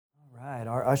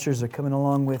Our ushers are coming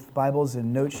along with Bibles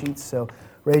and note sheets, so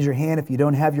raise your hand if you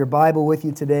don't have your Bible with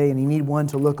you today and you need one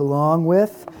to look along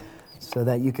with so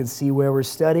that you can see where we're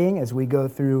studying as we go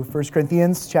through 1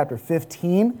 Corinthians chapter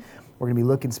 15. We're going to be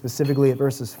looking specifically at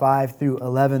verses 5 through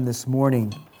 11 this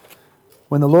morning.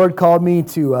 When the Lord called me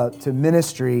to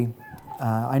ministry,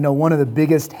 I know one of the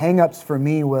biggest hang-ups for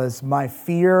me was my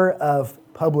fear of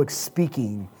public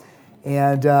speaking.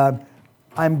 And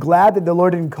I'm glad that the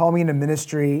Lord didn't call me into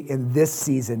ministry in this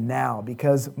season now,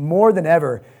 because more than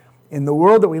ever, in the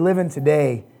world that we live in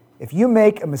today, if you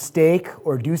make a mistake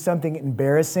or do something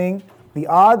embarrassing, the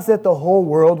odds that the whole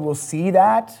world will see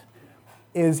that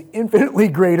is infinitely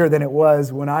greater than it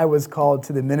was when I was called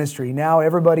to the ministry. Now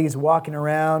everybody's walking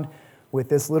around with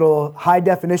this little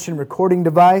high-definition recording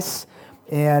device,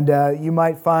 and you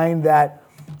might find that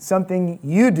something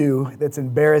you do that's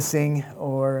embarrassing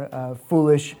or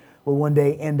foolish will one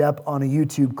day end up on a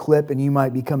YouTube clip, and you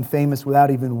might become famous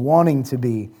without even wanting to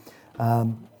be.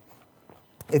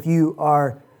 If you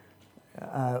are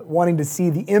wanting to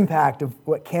see the impact of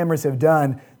what cameras have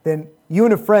done, then you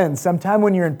and a friend, sometime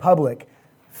when you're in public,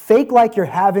 fake like you're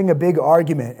having a big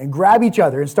argument and grab each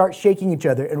other and start shaking each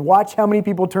other and watch how many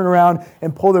people turn around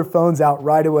and pull their phones out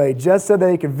right away just so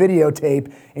they can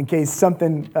videotape in case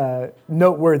something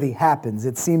noteworthy happens.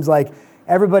 It seems like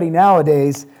everybody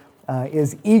nowadays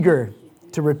is eager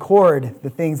to record the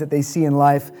things that they see in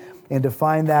life and to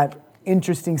find that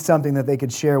interesting something that they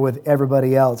could share with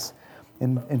everybody else.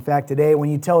 In fact, today when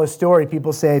you tell a story,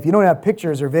 people say, if you don't have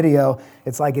pictures or video,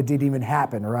 it's like it didn't even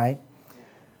happen, right?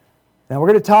 Now we're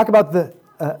going to talk about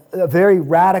a very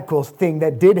radical thing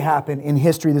that did happen in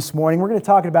history this morning. We're going to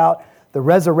talk about the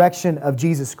resurrection of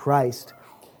Jesus Christ.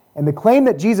 And the claim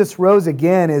that Jesus rose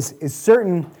again is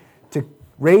certain to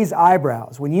raise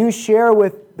eyebrows. When you share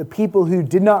with the people who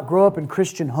did not grow up in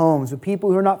Christian homes, the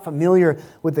people who are not familiar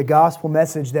with the gospel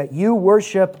message, that you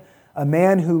worship a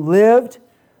man who lived,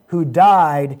 who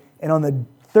died, and on the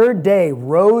third day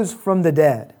rose from the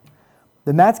dead,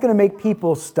 then that's going to make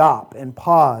people stop and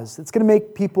pause. It's going to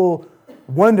make people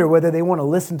wonder whether they want to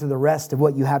listen to the rest of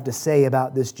what you have to say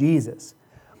about this Jesus.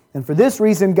 And for this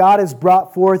reason, God has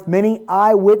brought forth many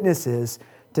eyewitnesses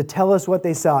to tell us what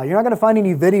they saw. You're not going to find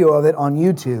any video of it on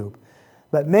YouTube,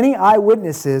 but many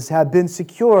eyewitnesses have been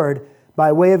secured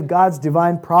by way of God's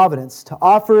divine providence to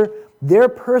offer their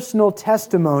personal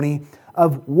testimony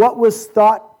of what was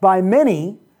thought by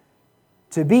many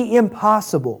to be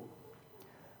impossible.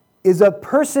 Is a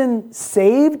person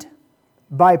saved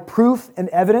by proof and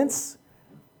evidence?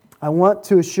 I want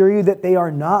to assure you that they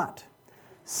are not.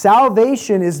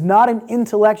 Salvation is not an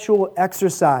intellectual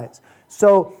exercise.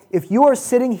 So if you are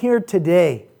sitting here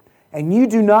today and you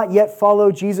do not yet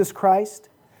follow Jesus Christ,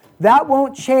 that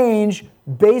won't change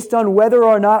based on whether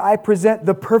or not I present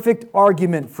the perfect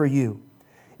argument for you.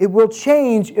 It will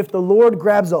change if the Lord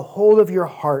grabs a hold of your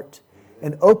heart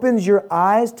and opens your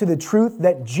eyes to the truth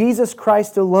that Jesus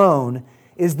Christ alone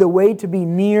is the way to be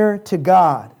near to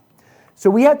God. So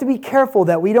we have to be careful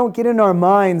that we don't get in our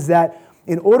minds that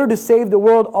in order to save the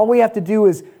world, all we have to do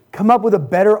is come up with a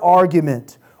better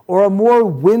argument or a more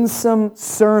winsome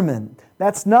sermon.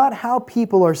 That's not how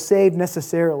people are saved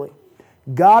necessarily.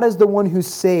 God is the one who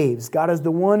saves. God is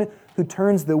the one who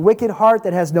turns the wicked heart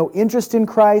that has no interest in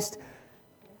Christ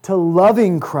to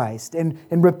loving Christ and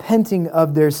repenting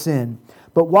of their sin.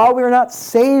 But while we are not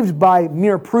saved by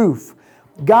mere proof,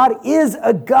 God is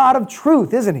a God of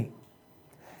truth, isn't He?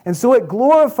 And so it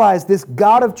glorifies this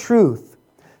God of truth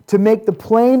to make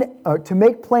plain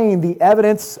the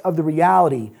evidence of the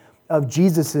reality of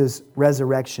Jesus'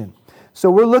 resurrection. So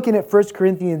we're looking at 1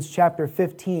 Corinthians chapter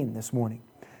 15 this morning.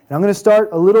 And I'm going to start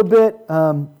a little bit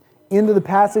into the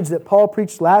passage that Paul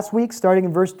preached last week, starting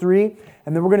in verse 3,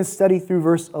 and then we're going to study through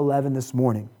verse 11 this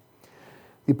morning.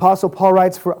 The Apostle Paul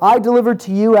writes, "For I delivered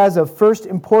to you as of first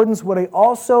importance what I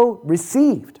also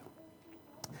received,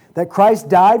 that Christ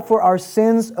died for our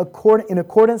sins in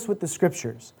accordance with the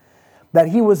Scriptures, that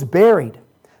He was buried,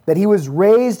 that He was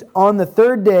raised on the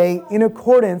third day in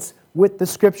accordance with the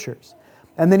Scriptures.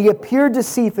 And then He appeared to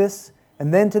Cephas,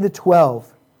 and then to the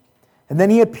 12. And then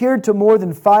He appeared to more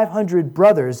than 500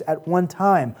 brothers at one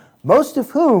time, most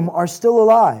of whom are still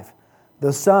alive,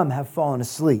 though some have fallen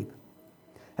asleep.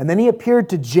 And then He appeared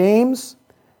to James,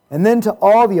 and then to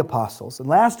all the apostles. And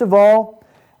last of all,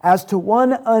 as to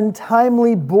one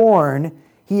untimely born,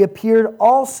 He appeared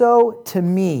also to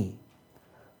me.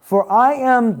 For I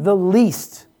am the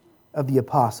least of the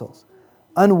apostles,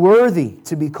 unworthy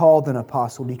to be called an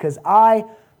apostle, because I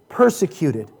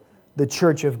persecuted the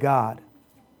church of God.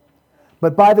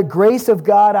 But by the grace of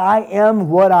God, I am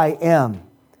what I am,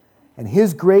 and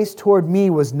His grace toward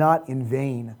me was not in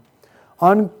vain.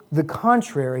 On the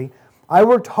contrary, I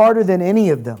worked harder than any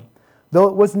of them, though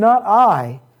it was not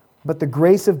I, but the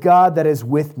grace of God that is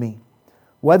with me.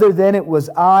 Whether then it was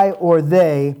I or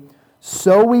they,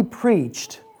 so we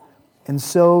preached, and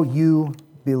so you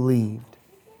believed.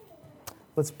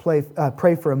 Let's pray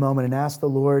for a moment and ask the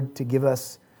Lord to give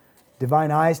us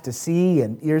divine eyes to see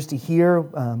and ears to hear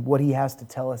what He has to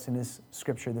tell us in His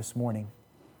Scripture this morning.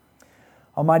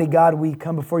 Almighty God, we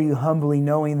come before You humbly,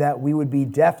 knowing that we would be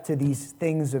deaf to these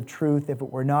things of truth if it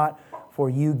were not for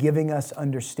You giving us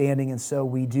understanding. And so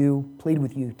we do plead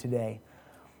with You today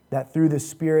that through the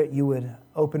Spirit You would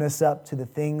open us up to the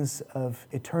things of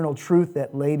eternal truth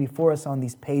that lay before us on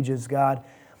these pages, God.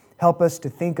 Help us to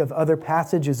think of other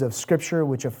passages of Scripture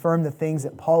which affirm the things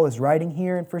that Paul is writing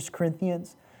here in 1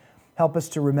 Corinthians. Help us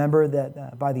to remember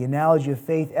that by the analogy of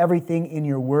faith, everything in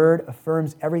Your Word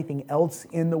affirms everything else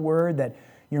in the Word, that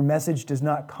Your message does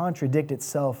not contradict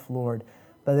itself, Lord,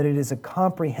 but that it is a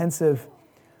comprehensive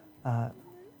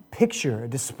picture, a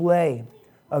display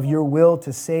of Your will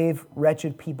to save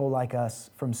wretched people like us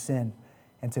from sin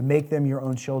and to make them Your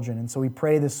own children. And so we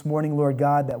pray this morning, Lord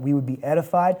God, that we would be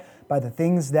edified by the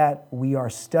things that we are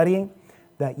studying,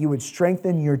 that You would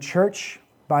strengthen Your church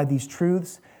by these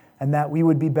truths, and that we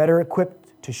would be better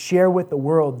equipped to share with the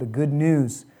world the good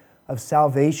news of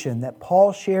salvation that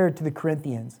Paul shared to the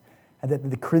Corinthians, and that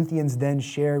the Corinthians then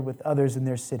shared with others in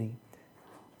their city,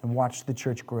 and watched the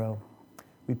church grow.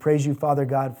 We praise You, Father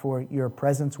God, for Your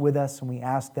presence with us, and we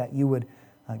ask that You would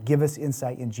give us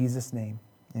insight in Jesus' name.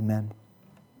 Amen.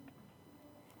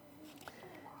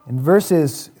 In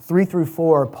verses 3 through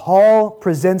 4, Paul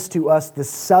presents to us the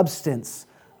substance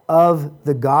of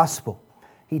the gospel.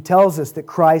 He tells us that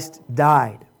Christ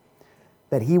died,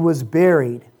 that He was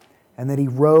buried, and that He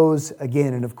rose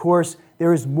again. And of course,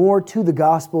 there is more to the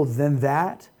gospel than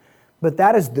that, but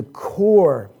that is the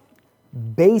core,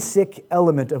 basic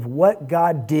element of what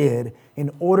God did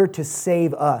in order to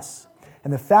save us.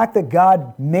 And the fact that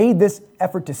God made this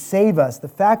effort to save us, the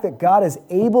fact that God is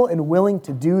able and willing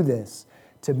to do this,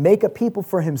 to make a people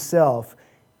for Himself,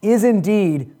 is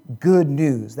indeed good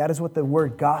news. That is what the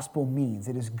word gospel means.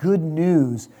 It is good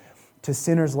news to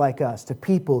sinners like us, to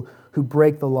people who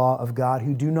break the law of God,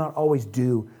 who do not always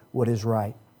do what is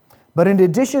right. But in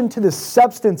addition to the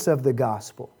substance of the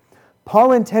gospel,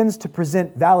 Paul intends to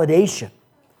present validation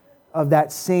of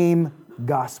that same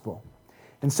gospel.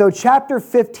 And so chapter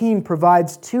 15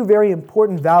 provides two very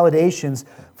important validations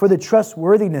for the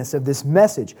trustworthiness of this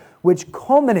message, which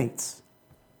culminates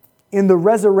in the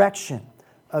resurrection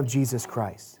of Jesus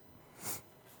Christ.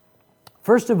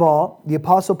 First of all, the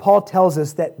Apostle Paul tells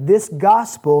us that this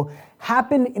gospel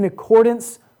happened in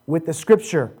accordance with the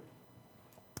Scripture.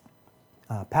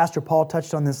 Pastor Paul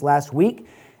touched on this last week.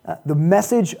 The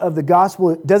message of the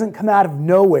gospel doesn't come out of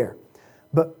nowhere,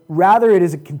 but rather it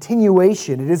is a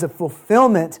continuation. It is a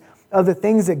fulfillment of the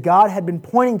things that God had been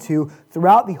pointing to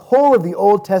throughout the whole of the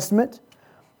Old Testament,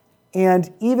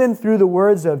 and even through the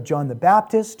words of John the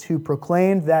Baptist, who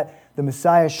proclaimed that the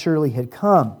Messiah surely had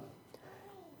come.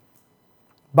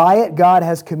 By it, God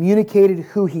has communicated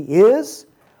who He is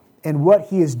and what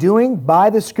He is doing by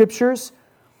the Scriptures.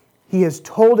 He has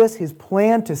told us His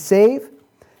plan to save,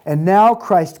 and now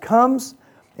Christ comes,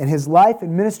 and His life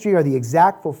and ministry are the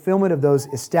exact fulfillment of those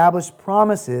established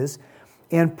promises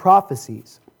and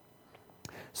prophecies.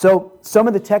 So some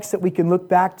of the texts that we can look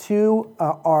back to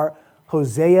are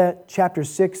Hosea chapter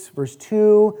 6, verse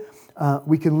 2.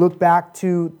 We can look back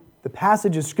to the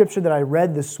passage of Scripture that I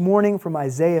read this morning from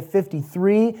Isaiah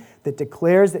 53 that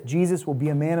declares that Jesus will be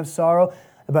a man of sorrow,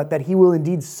 about that He will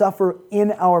indeed suffer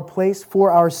in our place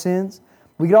for our sins.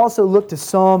 We could also look to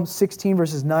Psalm 16,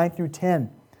 verses 9 through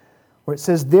 10, where it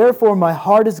says, "Therefore my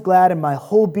heart is glad and my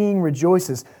whole being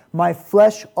rejoices. My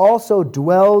flesh also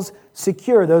dwells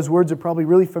secure." Those words are probably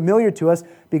really familiar to us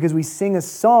because we sing a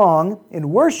song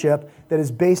in worship that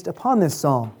is based upon this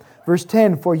psalm. Verse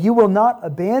 10, "For you will not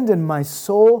abandon my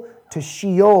soul to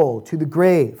Sheol, to the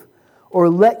grave, or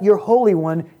let your Holy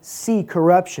One see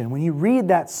corruption." When you read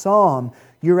that psalm,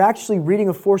 you're actually reading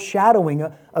a foreshadowing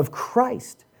of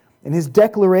Christ and His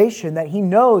declaration that He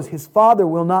knows His Father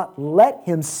will not let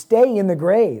Him stay in the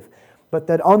grave, but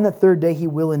that on the third day He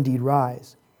will indeed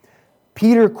rise.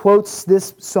 Peter quotes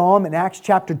this psalm in Acts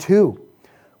chapter 2.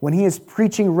 When he is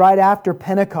preaching right after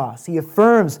Pentecost, he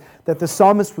affirms that the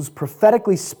psalmist was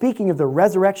prophetically speaking of the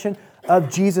resurrection of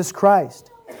Jesus Christ.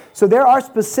 So there are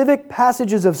specific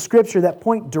passages of Scripture that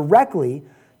point directly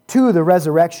to the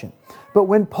resurrection. But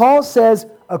when Paul says,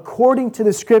 according to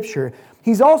the Scripture,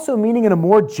 he's also meaning in a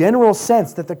more general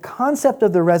sense that the concept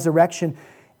of the resurrection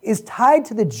is tied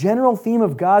to the general theme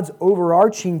of God's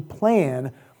overarching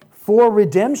plan for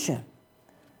redemption.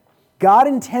 God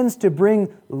intends to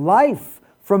bring life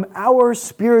from our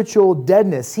spiritual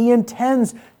deadness. He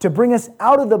intends to bring us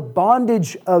out of the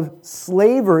bondage of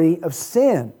slavery, of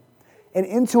sin, and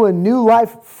into a new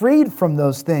life freed from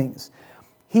those things.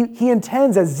 He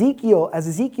intends, as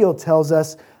Ezekiel tells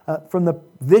us from the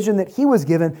vision that he was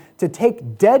given, to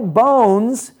take dead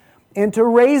bones and to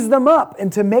raise them up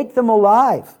and to make them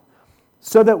alive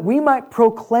so that we might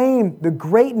proclaim the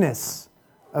greatness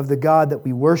of the God that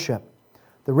we worship.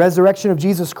 The resurrection of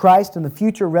Jesus Christ and the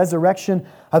future resurrection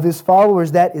of His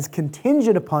followers that is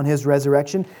contingent upon His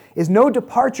resurrection is no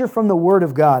departure from the Word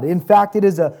of God. In fact, it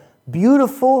is a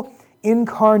beautiful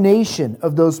incarnation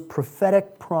of those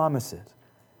prophetic promises.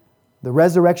 The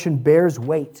resurrection bears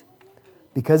weight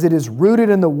because it is rooted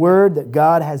in the Word that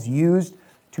God has used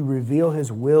to reveal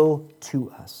His will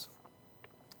to us.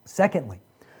 Secondly,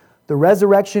 the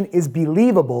resurrection is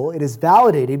believable, it is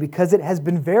validated because it has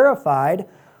been verified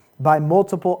by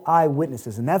multiple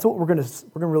eyewitnesses. And that's what we're going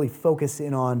to really focus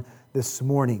in on this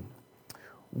morning.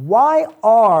 Why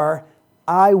are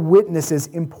eyewitnesses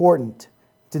important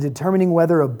to determining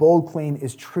whether a bold claim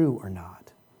is true or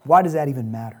not? Why does that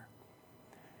even matter?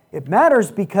 It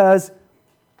matters because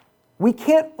we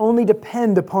can't only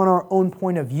depend upon our own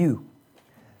point of view.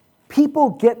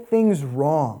 People get things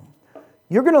wrong.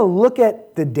 You're going to look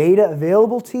at the data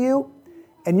available to you,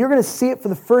 and you're going to see it for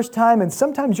the first time, and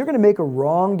sometimes you're going to make a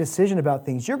wrong decision about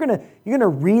things. You're going to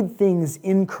read things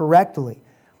incorrectly.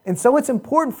 And so it's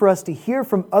important for us to hear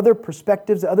from other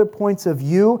perspectives, other points of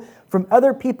view, from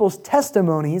other people's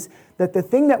testimonies, that the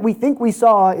thing that we think we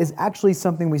saw is actually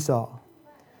something we saw.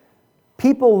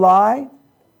 People lie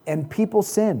and people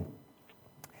sin.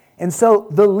 And so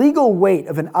the legal weight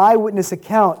of an eyewitness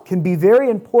account can be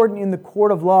very important in the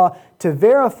court of law to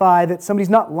verify that somebody's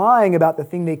not lying about the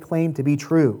thing they claim to be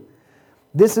true.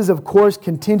 This is, of course,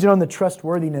 contingent on the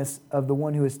trustworthiness of the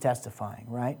one who is testifying,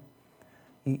 right?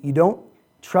 You don't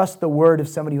trust the word of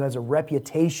somebody who has a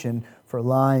reputation for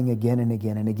lying again and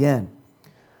again and again.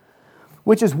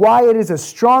 Which is why it is a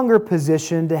stronger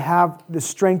position to have the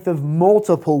strength of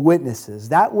multiple witnesses.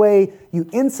 That way you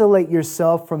insulate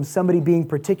yourself from somebody being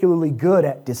particularly good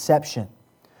at deception.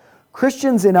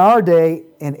 Christians in our day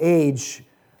and age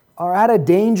are at a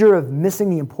danger of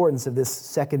missing the importance of this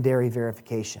secondary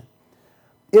verification.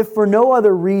 If for no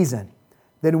other reason,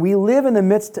 then we live in the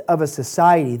midst of a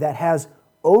society that has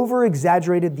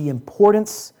over-exaggerated the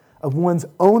importance of one's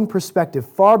own perspective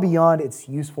far beyond its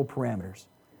useful parameters.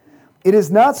 It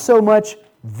is not so much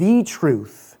the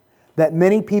truth that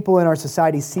many people in our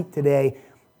society seek today.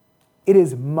 It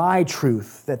is my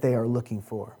truth that they are looking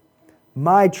for.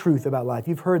 My truth about life.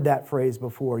 You've heard that phrase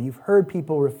before. You've heard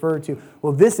people refer to,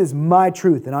 well, this is my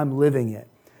truth and I'm living it.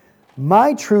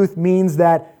 My truth means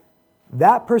that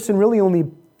that person really only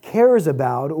cares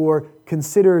about or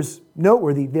considers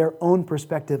noteworthy their own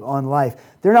perspective on life.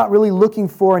 They're not really looking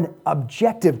for an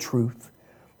objective truth,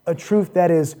 a truth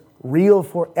that is real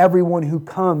for everyone who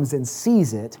comes and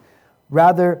sees it.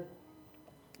 Rather,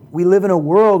 we live in a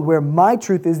world where my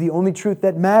truth is the only truth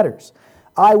that matters.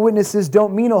 Eyewitnesses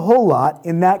don't mean a whole lot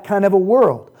in that kind of a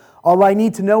world. All I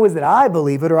need to know is that I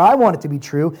believe it or I want it to be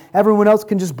true. Everyone else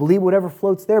can just believe whatever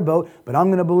floats their boat, but I'm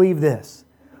going to believe this.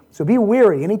 So be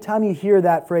wary anytime you hear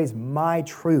that phrase, my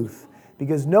truth,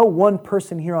 because no one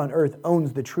person here on earth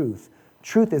owns the truth.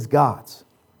 Truth is God's.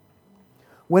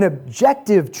 When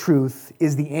objective truth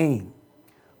is the aim,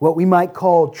 what we might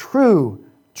call true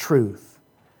truth,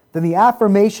 then the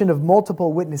affirmation of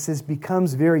multiple witnesses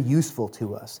becomes very useful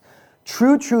to us.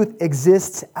 True truth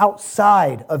exists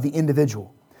outside of the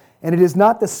individual, and it is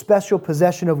not the special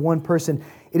possession of one person.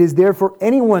 It is there for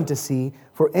anyone to see,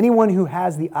 for anyone who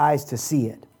has the eyes to see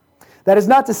it. That is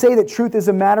not to say that truth is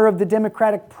a matter of the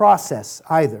democratic process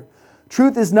either.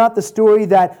 Truth is not the story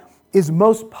that is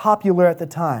most popular at the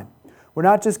time. We're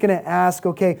not just going to ask,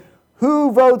 okay,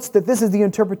 who votes that this is the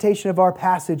interpretation of our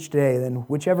passage today? Then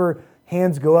whichever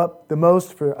hands go up the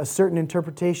most for a certain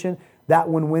interpretation, that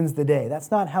one wins the day. That's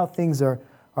not how things are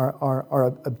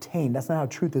obtained. That's not how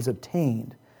truth is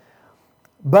obtained.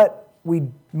 But we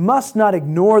must not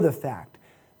ignore the fact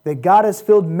that God has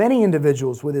filled many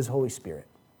individuals with His Holy Spirit.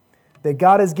 That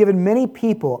God has given many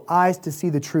people eyes to see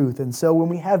the truth. And so when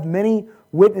we have many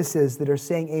witnesses that are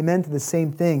saying amen to the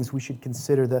same things, we should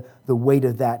consider the weight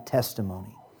of that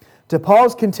testimony. To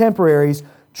Paul's contemporaries,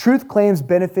 truth claims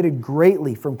benefited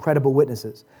greatly from credible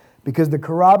witnesses because the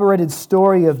corroborated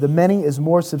story of the many is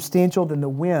more substantial than the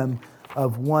whim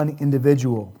of one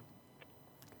individual.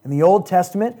 In the Old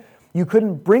Testament, you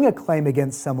couldn't bring a claim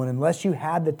against someone unless you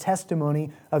had the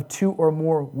testimony of 2 or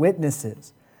more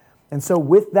witnesses. And so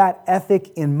with that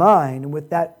ethic in mind, and with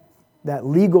that that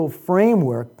legal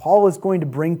framework, Paul is going to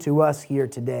bring to us here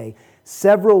today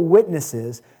several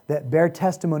witnesses that bear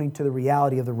testimony to the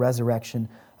reality of the resurrection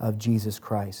of Jesus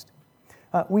Christ.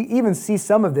 We even see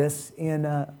some of this in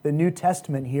the New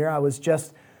Testament here. I was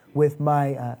just with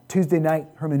my Tuesday night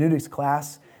hermeneutics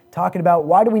class talking about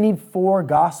why do we need 4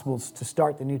 Gospels to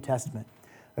start the New Testament.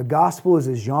 A gospel is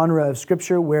a genre of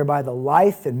Scripture whereby the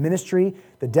life and ministry,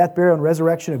 the death, burial, and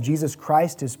resurrection of Jesus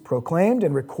Christ is proclaimed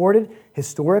and recorded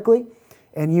historically.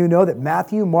 And you know that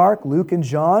Matthew, Mark, Luke, and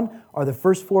John are the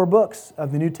first 4 books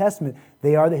of the New Testament.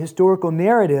 They are the historical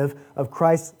narrative of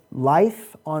Christ's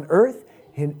life on earth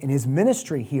and His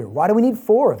ministry here. Why do we need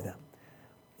 4 of them?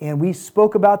 And we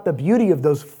spoke about the beauty of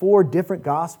those 4 different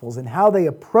Gospels and how they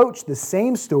approach the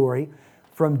same story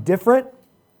from different,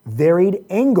 varied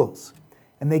angles.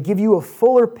 And they give you a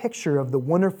fuller picture of the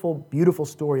wonderful, beautiful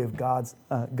story of God's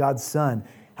Son,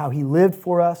 how He lived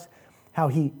for us, how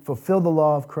He fulfilled the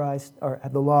law of Christ, or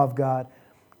the law of God,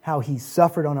 how He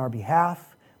suffered on our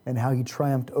behalf, and how He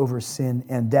triumphed over sin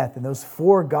and death. And those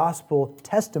 4 gospel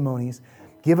testimonies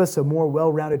give us a more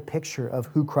well-rounded picture of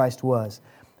who Christ was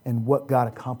and what God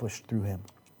accomplished through Him.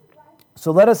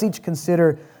 So let us each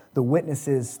consider the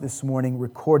witnesses this morning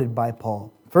recorded by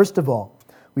Paul. First of all,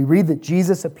 we read that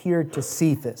Jesus appeared to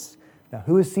Cephas. Now,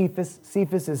 who is Cephas?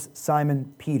 Cephas is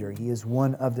Simon Peter. He is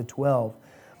one of the 12.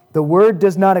 The word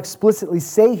does not explicitly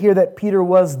say here that Peter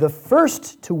was the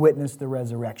first to witness the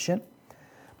resurrection,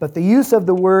 but the use of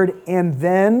the word "and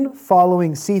then"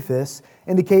 following Cephas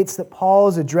indicates that Paul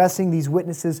is addressing these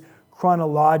witnesses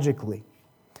chronologically.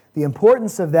 The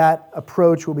importance of that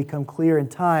approach will become clear in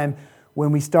time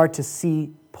when we start to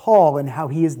see Paul and how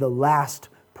he is the last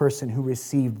person who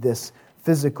received this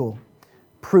physical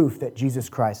proof that Jesus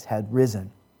Christ had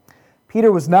risen.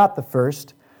 Peter was not the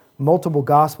first. Multiple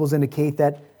Gospels indicate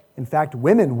that, in fact,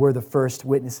 women were the first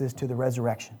witnesses to the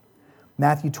resurrection.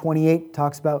 Matthew 28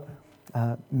 talks about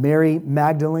Mary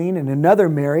Magdalene and another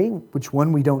Mary, which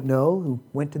one we don't know, who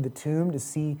went to the tomb to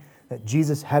see that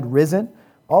Jesus had risen.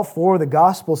 All 4 of the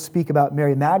Gospels speak about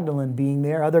Mary Magdalene being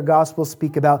there. Other Gospels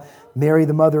speak about Mary,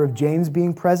 the mother of James,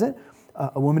 being present.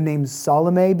 A woman named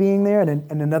Salome being there, and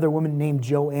another woman named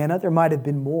Joanna. There might have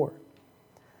been more.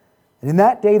 And in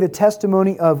that day, the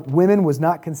testimony of women was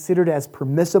not considered as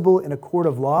permissible in a court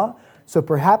of law. So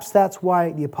perhaps that's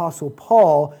why the Apostle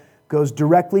Paul goes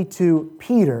directly to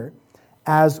Peter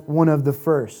as one of the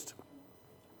first.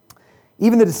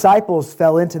 Even the disciples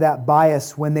fell into that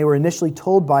bias when they were initially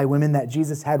told by women that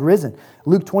Jesus had risen.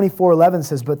 Luke 24:11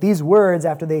 says, "But these words,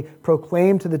 after they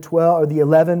proclaimed to the 12 or the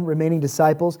 11 remaining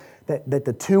disciples that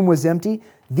the tomb was empty,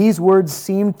 these words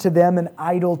seemed to them an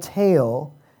idle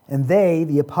tale, and they,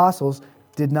 the apostles,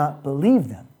 did not believe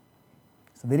them."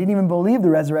 So they didn't even believe the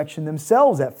resurrection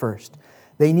themselves at first.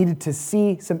 They needed to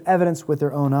see some evidence with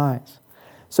their own eyes.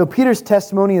 So Peter's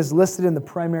testimony is listed in the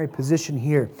primary position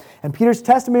here. And Peter's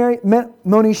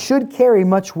testimony should carry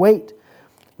much weight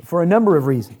for a number of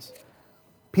reasons.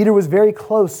 Peter was very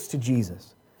close to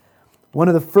Jesus. One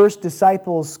of the first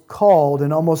disciples called,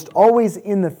 and almost always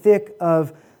in the thick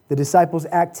of the disciples'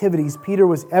 activities, Peter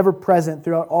was ever present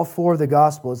throughout all 4 of the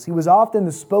Gospels. He was often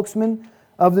the spokesman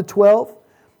of the 12,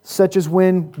 such as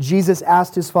when Jesus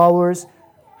asked His followers,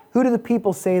 "Who do the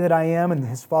people say that I am?" And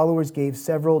His followers gave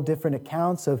several different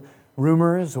accounts of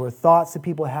rumors or thoughts that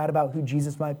people had about who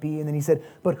Jesus might be. And then He said,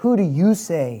 "But who do you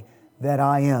say that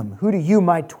I am? Who do you,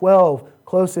 my 12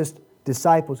 closest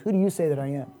disciples, who do you say that I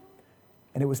am?"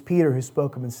 And it was Peter who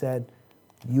spoke up and said,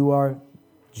 "You are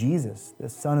Jesus, the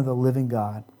Son of the living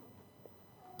God."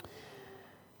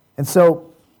 And so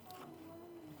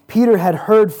Peter had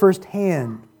heard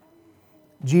firsthand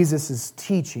Jesus'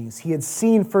 teachings. He had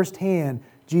seen firsthand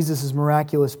Jesus'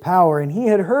 miraculous power, and he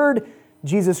had heard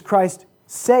Jesus Christ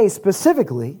say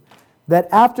specifically that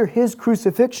after His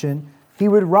crucifixion, He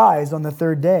would rise on the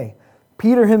 3rd day.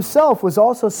 Peter himself was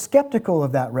also skeptical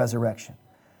of that resurrection.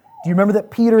 Do you remember that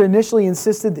Peter initially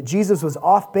insisted that Jesus was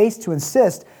off base to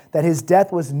insist that His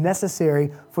death was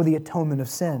necessary for the atonement of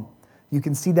sin? You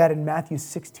can see that in Matthew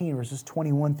 16, verses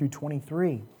 21 through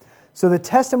 23. So the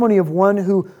testimony of one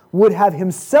who would have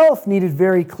himself needed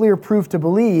very clear proof to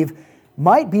believe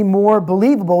might be more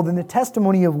believable than the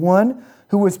testimony of one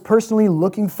who was personally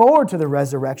looking forward to the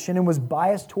resurrection and was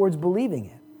biased towards believing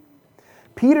it.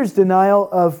 Peter's denial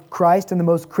of Christ in the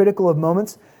most critical of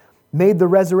moments made the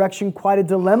resurrection quite a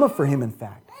dilemma for him, in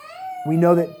fact. We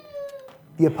know that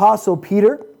the Apostle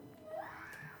Peter,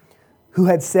 who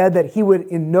had said that he would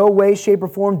in no way, shape, or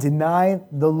form deny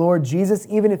the Lord Jesus,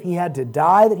 even if He had to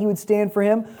die, that He would stand for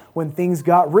Him, when things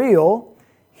got real,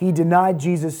 he denied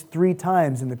Jesus 3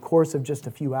 times in the course of just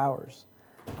a few hours.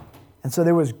 And so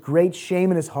there was great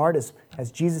shame in his heart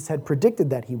as Jesus had predicted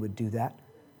that he would do that.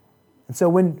 And so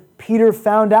when Peter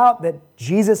found out that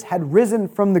Jesus had risen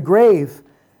from the grave,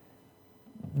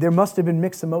 there must have been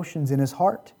mixed emotions in his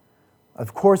heart.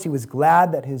 Of course, he was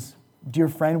glad that his dear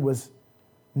friend was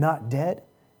not dead.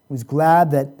 He was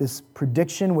glad that this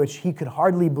prediction, which he could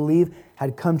hardly believe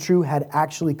had come true, had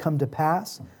actually come to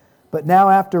pass. But now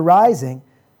after rising,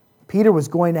 Peter was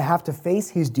going to have to face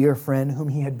his dear friend whom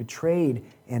he had betrayed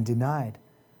and denied.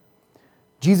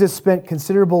 Jesus spent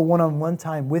considerable one-on-one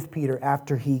time with Peter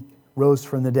after he rose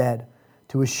from the dead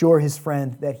to assure his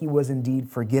friend that he was indeed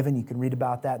forgiven. You can read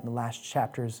about that in the last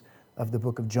chapters of the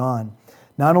book of John.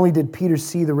 Not only did Peter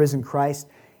see the risen Christ,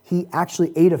 he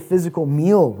actually ate a physical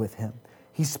meal with him.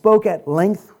 He spoke at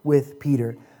length with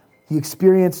Peter. He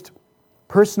experienced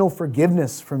personal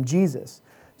forgiveness from Jesus.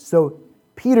 So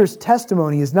Peter's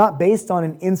testimony is not based on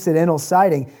an incidental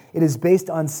sighting. It is based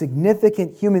on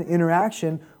significant human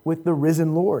interaction with the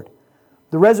risen Lord.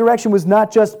 The resurrection was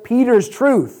not just Peter's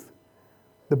truth.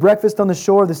 The breakfast on the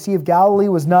shore of the Sea of Galilee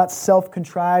was not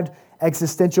self-contrived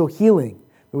existential healing.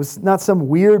 It was not some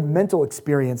weird mental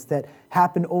experience that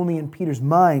happened only in Peter's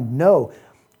mind. No,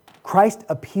 Christ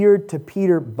appeared to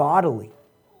Peter bodily.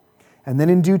 And then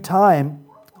in due time,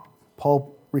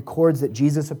 Paul records that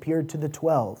Jesus appeared to the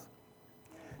 12.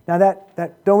 Now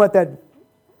don't let that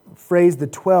phrase, the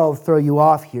 12, throw you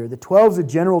off here. The 12 is a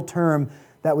general term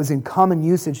that was in common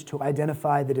usage to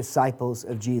identify the disciples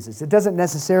of Jesus. It doesn't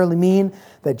necessarily mean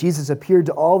that Jesus appeared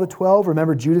to all the 12.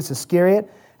 Remember, Judas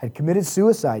Iscariot had committed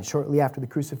suicide shortly after the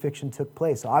crucifixion took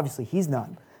place. So obviously, he's not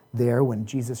there when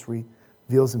Jesus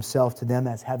reveals himself to them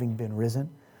as having been risen.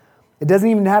 It doesn't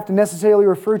even have to necessarily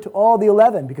refer to all the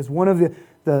 11, because one of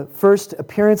the first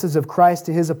appearances of Christ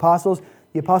to his apostles,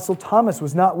 the apostle Thomas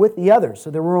was not with the others, so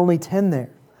there were only 10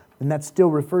 there. And that's still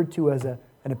referred to as an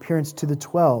appearance to the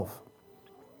 12.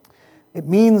 It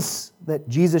means that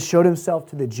Jesus showed himself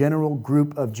to the general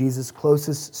group of Jesus'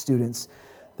 closest students.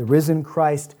 The risen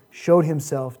Christ showed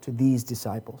himself to these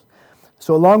disciples.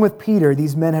 So along with Peter,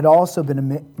 these men had also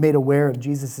been made aware of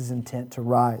Jesus' intent to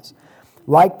rise.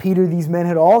 Like Peter, these men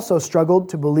had also struggled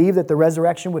to believe that the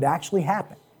resurrection would actually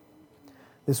happen.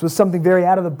 This was something very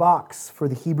out of the box for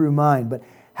the Hebrew mind. But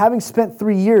having spent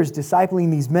 3 years discipling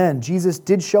these men, Jesus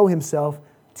did show himself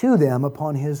to them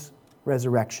upon his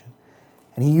resurrection.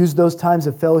 And he used those times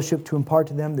of fellowship to impart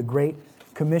to them the Great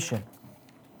Commission.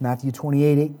 Matthew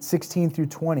 28, 16 through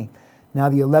 20. Now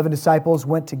the 11 disciples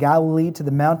went to Galilee, to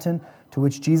the mountain to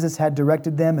which Jesus had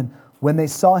directed them. And when they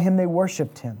saw him, they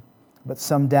worshipped him. But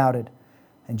some doubted.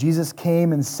 And Jesus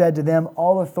came and said to them,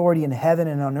 all authority in heaven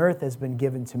and on earth has been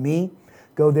given to me.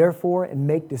 Go therefore and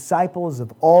make disciples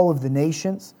of all of the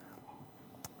nations,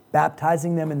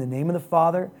 baptizing them in the name of the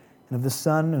Father and of the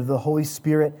Son and of the Holy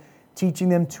Spirit, teaching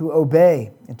them to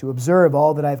obey and to observe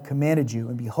all that I have commanded you.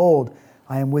 And behold,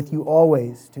 I am with you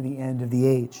always to the end of the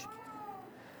age.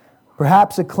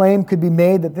 Perhaps a claim could be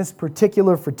made that this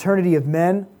particular fraternity of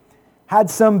men had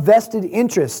some vested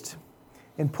interest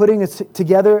in putting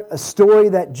together a story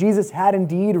that Jesus had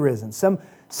indeed risen.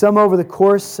 Some over the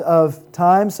course of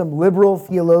time, some liberal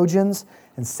theologians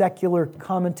and secular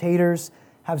commentators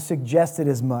have suggested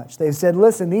as much. They've said,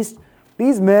 listen, these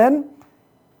men,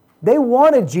 they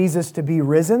wanted Jesus to be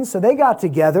risen, so they got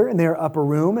together in their upper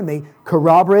room and they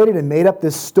corroborated and made up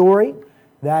this story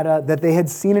that they had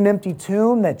seen an empty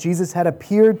tomb, that Jesus had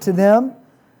appeared to them.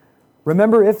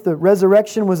 Remember, if the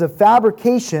resurrection was a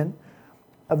fabrication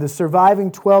of the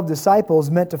surviving 12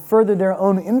 disciples meant to further their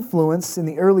own influence in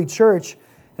the early church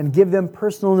and give them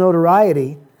personal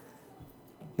notoriety,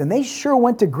 then they sure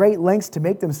went to great lengths to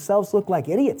make themselves look like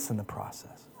idiots in the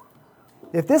process.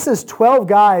 If this is 12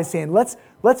 guys saying, let's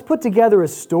put together a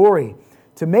story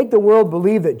to make the world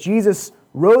believe that Jesus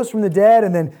rose from the dead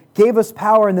and then gave us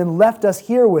power and then left us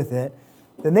here with it,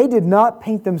 then they did not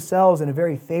paint themselves in a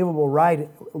very favorable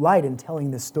light in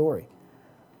telling this story.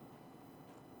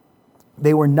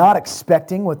 They were not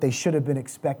expecting what they should have been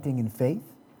expecting in faith.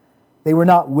 They were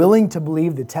not willing to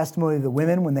believe the testimony of the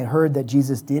women when they heard that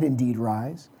Jesus did indeed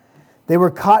rise. They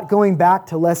were caught going back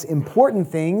to less important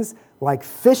things like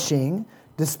fishing,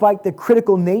 despite the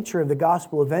critical nature of the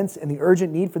gospel events and the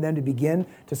urgent need for them to begin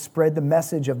to spread the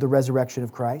message of the resurrection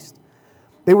of Christ.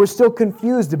 They were still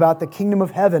confused about the kingdom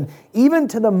of heaven, even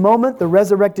to the moment the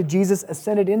resurrected Jesus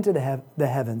ascended into the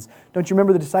heavens. Don't you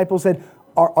remember the disciples said,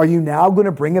 are you now going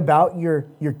to bring about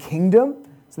your kingdom?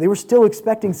 So they were still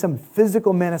expecting some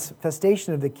physical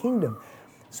manifestation of the kingdom.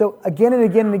 So again and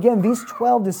again and again, these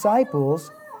 12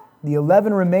 disciples, the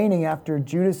 11 remaining after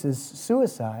Judas'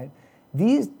 suicide,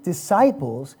 these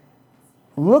disciples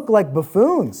look like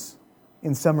buffoons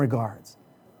in some regards.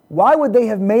 why would they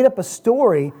have made up a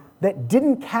story that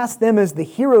didn't cast them as the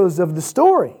heroes of the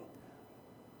story?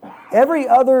 Every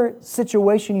other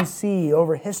situation you see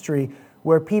over history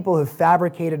where people have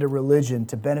fabricated a religion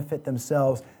to benefit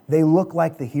themselves, they look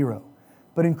like the hero.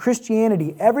 But in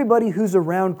Christianity, everybody who's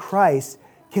around Christ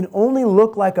can only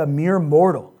look like a mere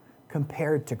mortal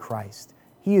compared to Christ.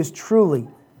 He is truly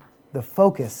the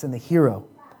focus and the hero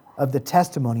of the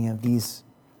testimony of these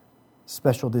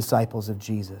special disciples of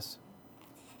Jesus.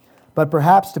 But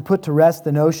perhaps to put to rest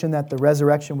the notion that the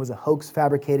resurrection was a hoax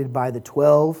fabricated by the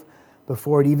 12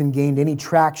 before it even gained any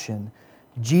traction,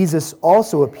 Jesus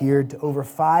also appeared to over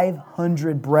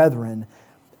 500 brethren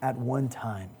at one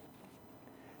time.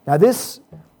 Now this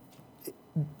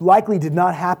likely did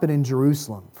not happen in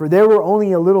Jerusalem, for there were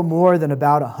only a little more than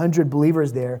about 100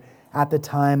 believers there at the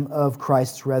time of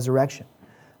Christ's resurrection.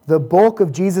 The bulk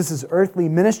of Jesus' earthly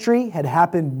ministry had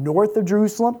happened north of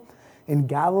Jerusalem, in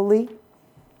Galilee,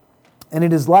 and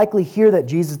it is likely here that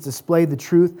Jesus displayed the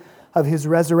truth of His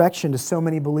resurrection to so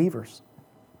many believers.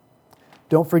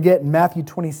 Don't forget in Matthew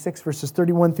 26, verses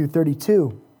 31 through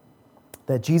 32,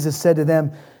 that Jesus said to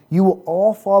them, "You will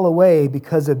all fall away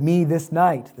because of me this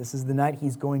night." This is the night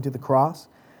He's going to the cross.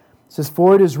 It says,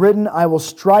 "For it is written, I will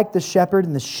strike the shepherd,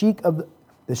 and the sheep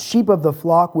of the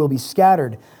flock will be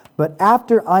scattered. But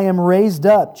after I am raised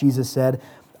up," Jesus said,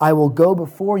 "I will go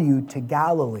before you to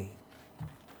Galilee."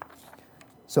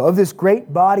 So of this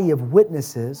great body of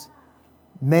witnesses,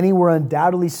 many were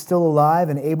undoubtedly still alive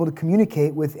and able to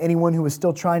communicate with anyone who was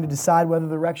still trying to decide whether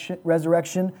the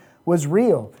resurrection was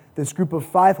real. This group of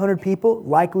 500 people,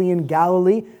 likely in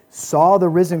Galilee, saw the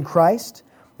risen Christ,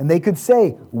 and they could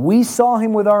say, "We saw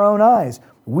Him with our own eyes.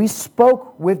 We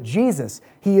spoke with Jesus.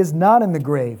 He is not in the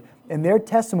grave." And their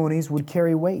testimonies would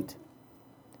carry weight.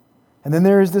 And then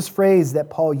there is this phrase that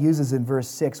Paul uses in verse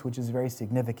 6, which is very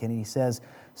significant. He says,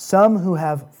 "Some who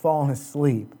have fallen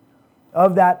asleep."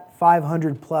 Of that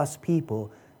 500 plus people,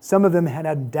 some of them had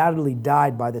undoubtedly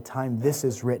died by the time this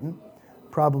is written,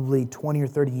 probably 20 or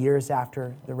 30 years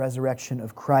after the resurrection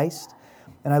of Christ.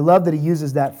 And I love that he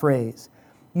uses that phrase.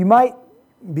 You might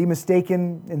be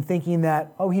mistaken in thinking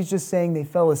that, he's just saying they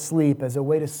fell asleep as a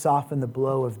way to soften the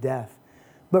blow of death.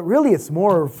 But really it's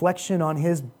more a reflection on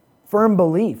his firm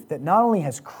belief that not only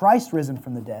has Christ risen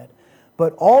from the dead,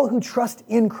 but all who trust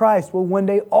in Christ will one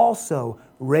day also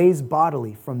raise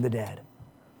bodily from the dead.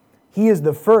 He is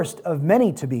the first of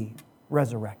many to be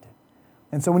resurrected.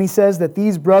 And so when he says that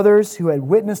these brothers who had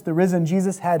witnessed the risen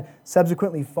Jesus had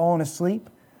subsequently fallen asleep,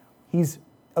 he's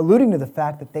alluding to the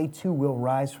fact that they too will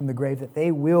rise from the grave, that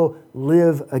they will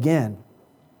live again.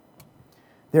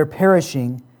 Their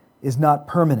perishing is not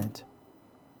permanent.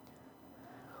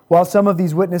 While some of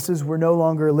these witnesses were no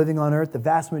longer living on earth, the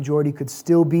vast majority could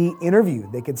still be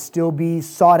interviewed. They could still be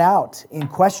sought out and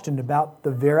questioned about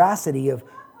the veracity of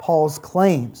Paul's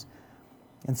claims.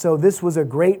 And so this was a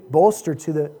great bolster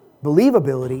to the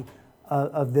believability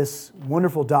of this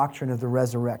wonderful doctrine of the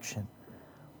resurrection.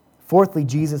 Fourthly,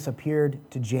 Jesus appeared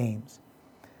to James.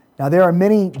 Now there are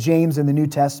many James in the New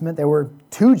Testament. There were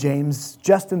 2 James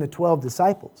just in the 12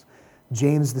 disciples.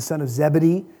 James the son of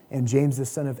Zebedee and James the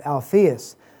son of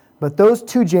Alphaeus. But those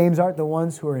 2 James aren't the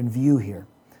ones who are in view here.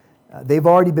 They've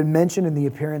already been mentioned in the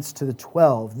appearance to the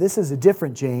 12. This is a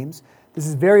different James. This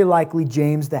is very likely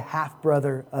James, the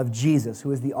half-brother of Jesus,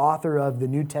 who is the author of the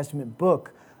New Testament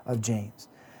book of James.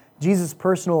 Jesus'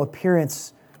 personal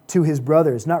appearance to his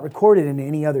brother is not recorded in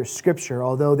any other scripture,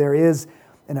 although there is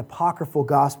an apocryphal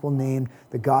gospel named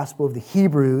the Gospel of the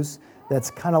Hebrews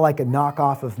that's kind of like a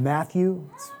knockoff of Matthew.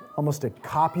 It's almost a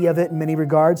copy of it in many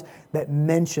regards, that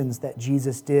mentions that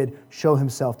Jesus did show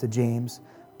himself to James,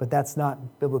 but that's not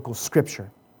biblical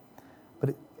scripture.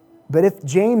 But if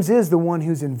James is the one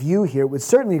who's in view here, it would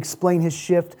certainly explain his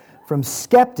shift from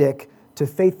skeptic to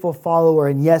faithful follower,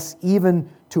 and yes, even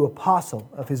to apostle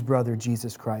of his brother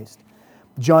Jesus Christ.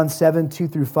 John 7, 2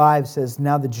 through 5 says,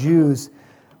 "Now the Jews'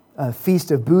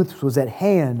 feast of booths was at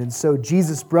hand, and so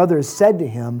Jesus' brothers said to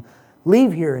him,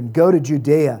 'Leave here and go to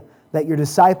Judea, that your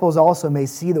disciples also may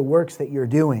see the works that you're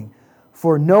doing.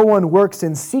 For no one works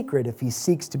in secret if he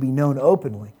seeks to be known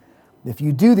openly. If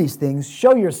you do these things,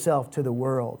 show yourself to the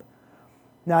world.'"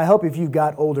 Now, I hope if you've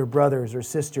got older brothers or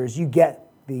sisters, you get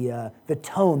the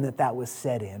tone that was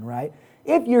said in, right?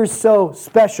 If you're so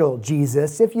special,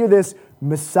 Jesus, if you're this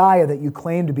Messiah that you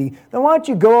claim to be, then why don't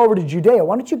you go over to Judea?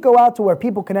 Why don't you go out to where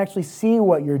people can actually see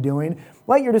what you're doing?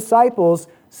 Let your disciples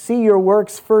see your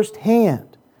works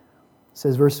firsthand. It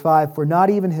says, verse 5, "For not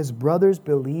even his brothers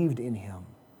believed in him."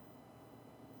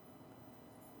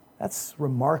 That's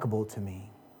remarkable to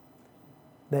me.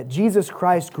 That Jesus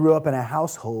Christ grew up in a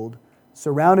household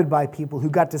surrounded by people who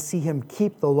got to see him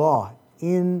keep the law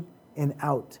in and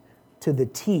out to the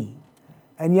T.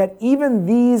 And yet even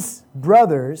these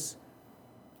brothers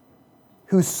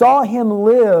who saw him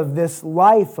live this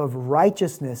life of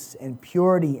righteousness and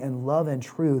purity and love and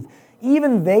truth,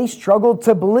 even they struggled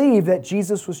to believe that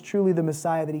Jesus was truly the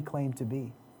Messiah that he claimed to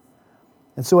be.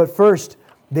 And so at first,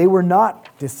 they were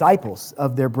not disciples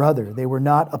of their brother. They were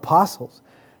not apostles.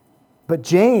 But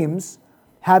James,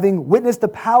 having witnessed the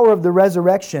power of the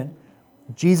resurrection,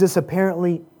 Jesus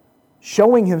apparently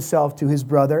showing himself to his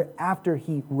brother after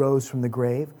he rose from the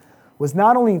grave, was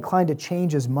not only inclined to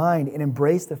change his mind and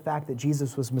embrace the fact that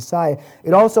Jesus was Messiah,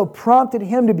 it also prompted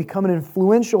him to become an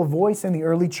influential voice in the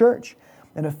early church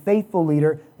and a faithful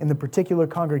leader in the particular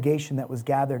congregation that was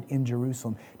gathered in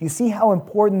Jerusalem. Do you see how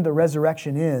important the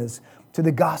resurrection is to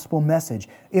the gospel message?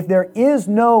 If there is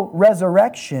no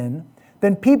resurrection,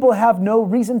 then people have no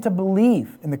reason to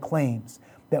believe in the claims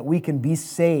that we can be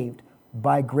saved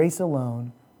by grace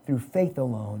alone, through faith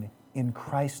alone, in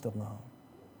Christ alone.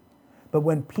 But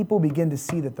when people begin to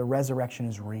see that the resurrection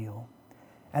is real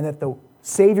and that the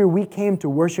Savior we came to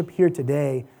worship here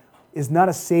today is not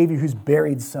a Savior who's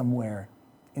buried somewhere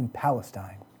in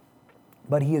Palestine,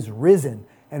 but he is risen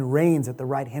and reigns at the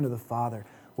right hand of the Father,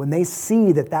 when they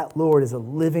see that that Lord is a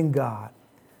living God,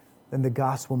 then the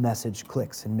gospel message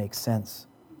clicks and makes sense.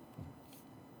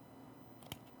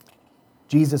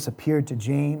 Jesus appeared to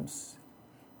James,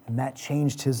 and that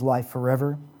changed his life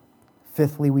forever.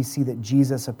 Fifthly, we see that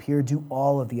Jesus appeared to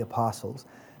all of the apostles.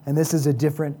 And this is a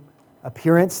different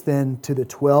appearance than to the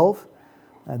 12.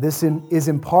 This is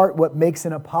in part what makes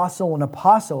an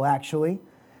apostle, actually.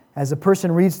 As a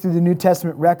person reads through the New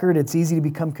Testament record, it's easy to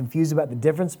become confused about the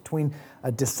difference between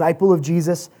a disciple of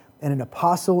Jesus and an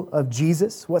apostle of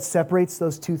Jesus. What separates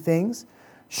those two things?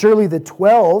 Surely the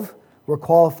 12 were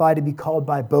qualified to be called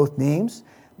by both names,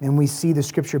 and we see the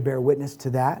Scripture bear witness to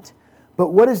that.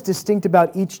 But what is distinct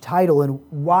about each title, and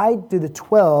why do the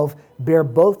 12 bear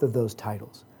both of those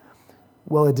titles?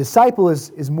 Well, a disciple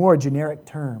is more a generic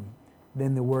term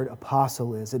than the word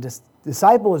apostle is. A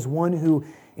disciple is one who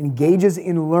engages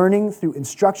in learning through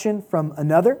instruction from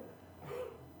another,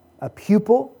 a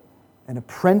pupil, an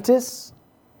apprentice.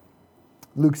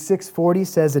 Luke 6:40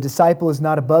 says, "A disciple is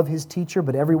not above his teacher,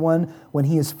 but everyone, when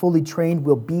he is fully trained,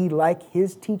 will be like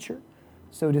his teacher."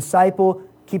 So a disciple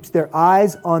keeps their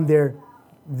eyes on their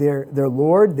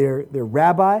Lord, their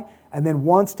rabbi, and then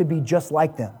wants to be just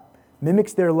like them,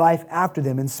 mimics their life after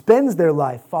them, and spends their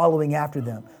life following after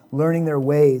them, learning their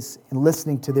ways and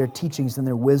listening to their teachings and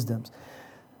their wisdoms.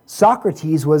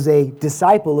 Socrates was a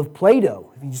disciple of Plato.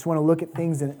 If you just want to look at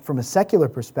things from a secular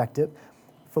perspective,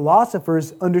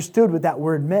 philosophers understood what that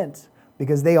word meant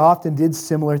because they often did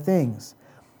similar things.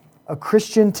 A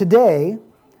Christian today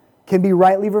can be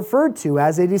rightly referred to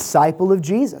as a disciple of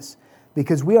Jesus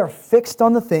because we are fixed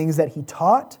on the things that he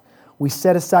taught. We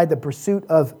set aside the pursuit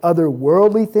of other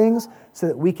worldly things so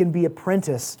that we can be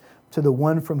apprentice to the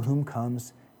one from whom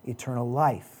comes eternal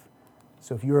life.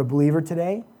 So if you're a believer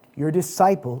today, you're a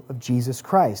disciple of Jesus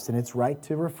Christ, and it's right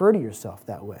to refer to yourself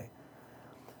that way.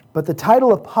 But the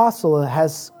title apostle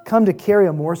has come to carry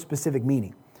a more specific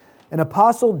meaning. An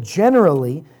apostle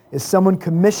generally is someone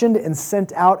commissioned and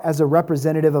sent out as a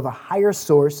representative of a higher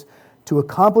source to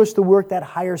accomplish the work that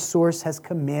higher source has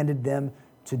commanded them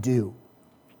to do.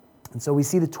 And so we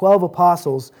see the 12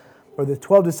 apostles, or the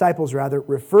 12 disciples rather,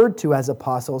 referred to as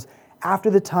apostles after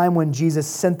the time when Jesus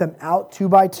sent them out 2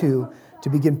 by 2 to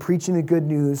begin preaching the good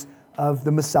news of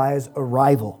the Messiah's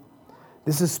arrival.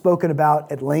 This is spoken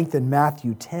about at length in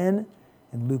Matthew 10,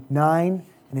 in Luke 9,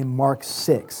 and in Mark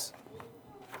 6.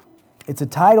 It's a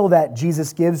title that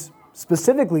Jesus gives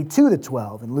specifically to the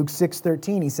 12. In Luke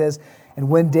 6:13, he says, "And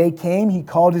when day came, he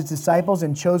called his disciples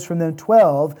and chose from them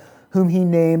 12, whom he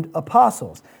named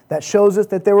apostles." That shows us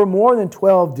that there were more than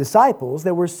 12 disciples.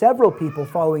 There were several people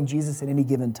following Jesus at any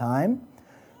given time.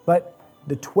 But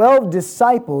the 12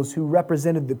 disciples who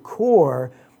represented the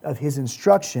core of his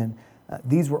instruction,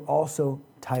 these were also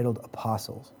titled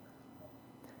apostles.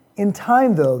 In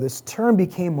time, though, this term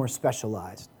became more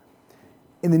specialized.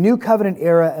 In the New Covenant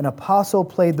era, an apostle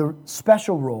played the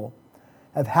special role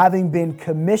of having been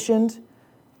commissioned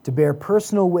to bear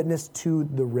personal witness to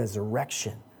the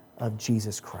resurrection of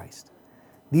Jesus Christ.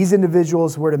 These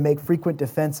individuals were to make frequent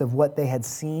defense of what they had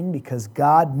seen because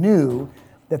God knew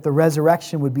that the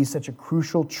resurrection would be such a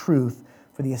crucial truth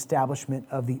for the establishment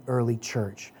of the early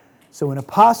church. So an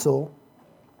apostle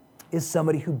is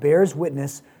somebody who bears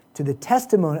witness to the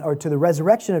testimony or to the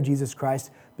resurrection of Jesus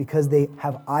Christ because they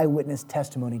have eyewitness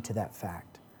testimony to that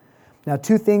fact. Now,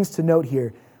 two things to note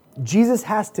here. Jesus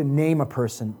has to name a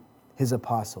person his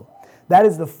apostle. That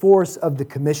is the force of the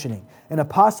commissioning. An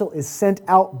apostle is sent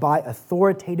out by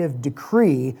authoritative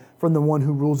decree from the one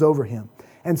who rules over him.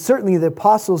 And certainly the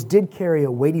apostles did carry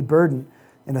a weighty burden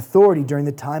and authority during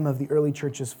the time of the early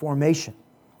church's formation.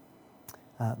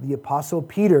 The apostle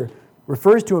Peter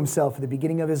refers to himself at the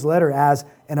beginning of his letter as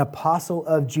an apostle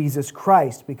of Jesus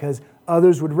Christ, because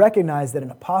others would recognize that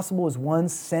an apostle was one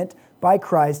sent by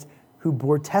Christ who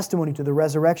bore testimony to the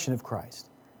resurrection of Christ.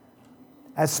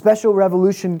 As special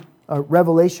revelation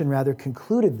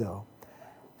concluded, though,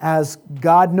 as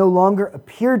God no longer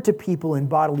appeared to people in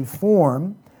bodily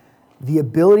form, the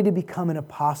ability to become an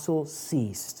apostle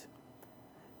ceased.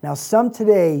 Now, some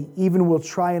today even will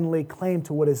try and lay claim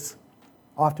to what is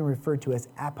often referred to as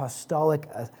apostolic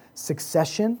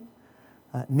succession.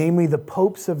 Namely, the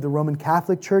popes of the Roman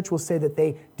Catholic Church will say that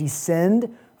they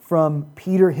descend from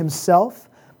Peter himself,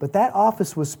 but that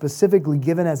office was specifically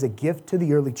given as a gift to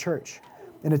the early church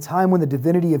in a time when the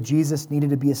divinity of Jesus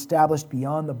needed to be established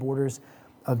beyond the borders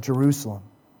of Jerusalem.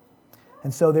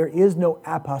 And so there is no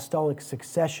apostolic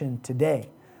succession today.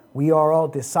 We are all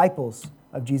disciples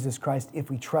of Jesus Christ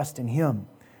if we trust in him.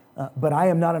 But I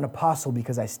am not an apostle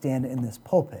because I stand in this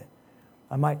pulpit.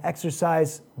 I might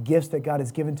exercise gifts that God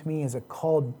has given to me as a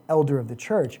called elder of the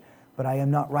church, but I am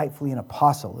not rightfully an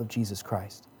apostle of Jesus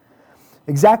Christ.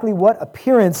 Exactly what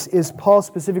appearance is Paul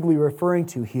specifically referring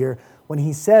to here when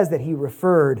he says that he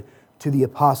referred to the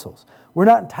apostles? We're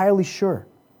not entirely sure.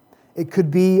 It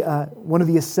could be one of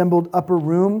the assembled upper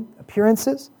room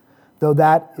appearances, though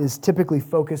that is typically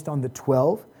focused on the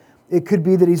 12. It could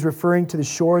be that he's referring to the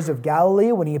shores of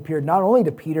Galilee when he appeared not only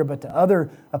to Peter but to other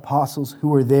apostles who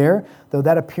were there, though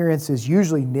that appearance is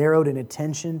usually narrowed in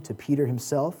attention to Peter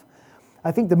himself.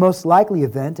 I think the most likely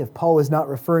event, if Paul is not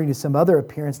referring to some other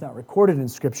appearance not recorded in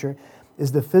Scripture,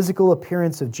 is the physical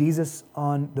appearance of Jesus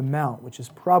on the mount, which is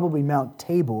probably Mount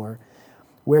Tabor,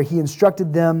 where he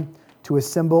instructed them to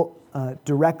assemble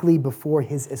directly before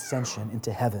his ascension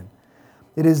into heaven.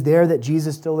 It is there that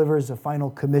Jesus delivers a final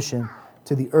commission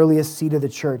to the earliest seat of the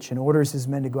church and orders his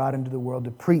men to go out into the world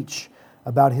to preach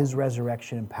about his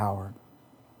resurrection and power.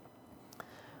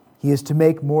 He is to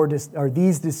make more,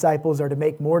 these disciples are to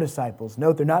make more disciples.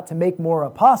 Note, they're not to make more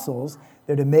apostles,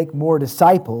 they're to make more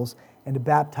disciples and to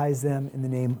baptize them in the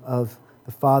name of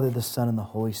the Father, the Son, and the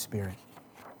Holy Spirit.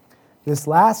 This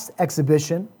last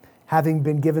exhibition, having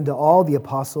been given to all the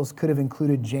apostles, could have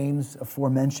included James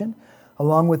aforementioned,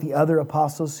 along with the other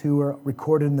apostles who are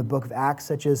recorded in the book of Acts,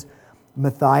 such as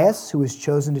Matthias, who was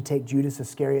chosen to take Judas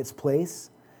Iscariot's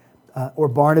place, or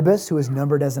Barnabas, who is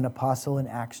numbered as an apostle in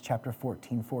Acts chapter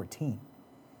 14:14.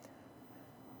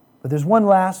 But there's one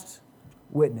last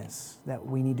witness that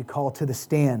we need to call to the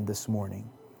stand this morning.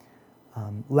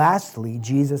 Lastly,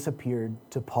 Jesus appeared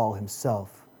to Paul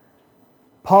himself.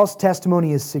 Paul's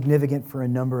testimony is significant for a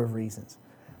number of reasons.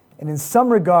 And in some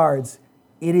regards,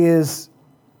 it is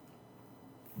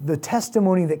the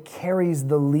testimony that carries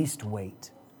the least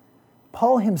weight.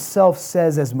 Paul himself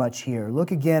says as much here.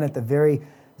 Look again at the very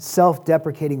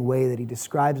self-deprecating way that he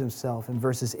describes himself in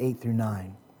verses 8 through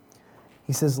 9.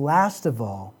 He says, "Last of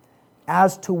all,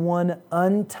 as to one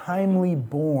untimely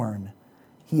born,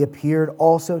 he appeared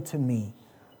also to me,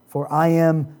 for I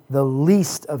am the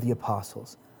least of the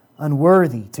apostles,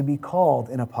 unworthy to be called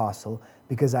an apostle,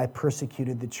 because I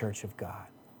persecuted the church of God."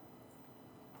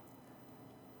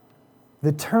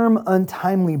 The term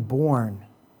untimely born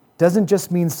doesn't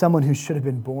just mean someone who should have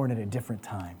been born at a different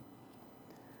time.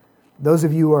 Those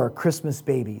of you who are Christmas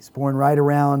babies, born right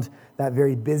around that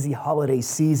very busy holiday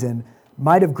season,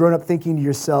 might have grown up thinking to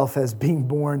yourself as being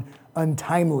born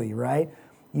untimely, right?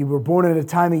 You were born at a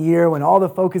time of year when all the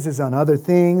focus is on other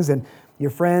things, and your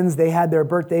friends, they had their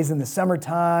birthdays in the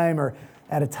summertime or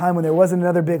at a time when there wasn't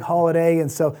another big holiday,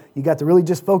 and so you got to really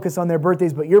just focus on their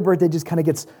birthdays, but your birthday just kind of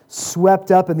gets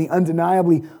swept up in the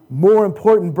undeniably more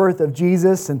important birth of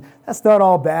Jesus, and that's not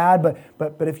all bad,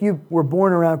 but if you were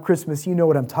born around Christmas, you know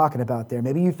what I'm talking about there.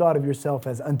 Maybe you thought of yourself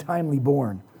as untimely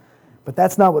born, but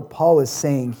that's not what Paul is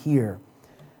saying here.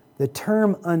 The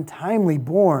term untimely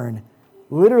born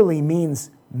literally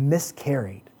means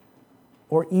miscarried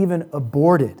or even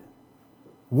aborted,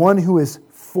 one who is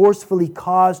forcefully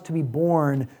caused to be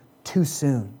born too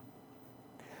soon.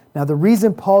 Now, the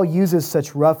reason Paul uses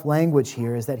such rough language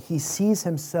here is that he sees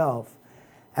himself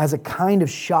as a kind of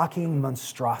shocking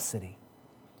monstrosity.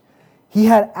 He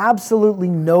had absolutely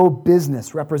no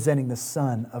business representing the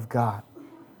Son of God,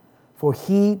 for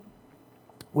he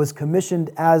was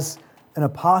commissioned as an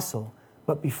apostle,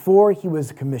 but before he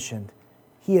was commissioned,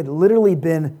 he had literally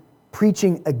been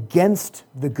preaching against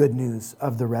the good news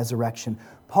of the resurrection.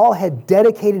 Paul had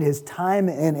dedicated his time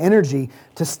and energy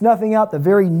to snuffing out the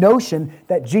very notion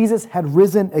that Jesus had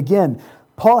risen again.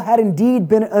 Paul had indeed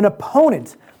been an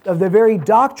opponent of the very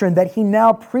doctrine that he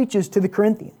now preaches to the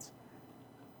Corinthians.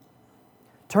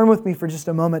 Turn with me for just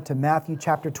a moment to Matthew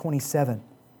chapter 27.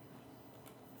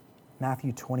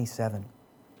 Matthew 27.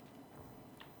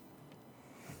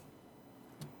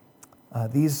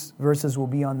 These verses will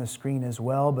be on the screen as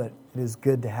well, but it is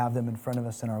good to have them in front of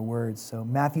us in our words. So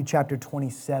Matthew chapter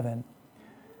 27,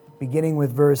 beginning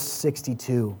with verse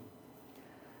 62.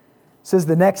 It says,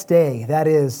 "The next day, that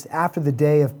is, after the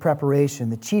day of preparation,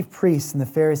 the chief priests and the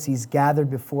Pharisees gathered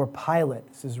before Pilate."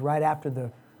 This is right after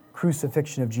the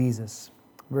crucifixion of Jesus.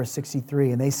 Verse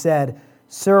 63, "And they said,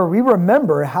 'Sir, we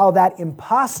remember how that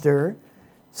impostor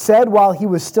said while he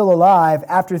was still alive,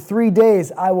 after 3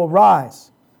 days I will rise.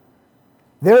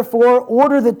 Therefore,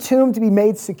 order the tomb to be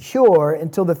made secure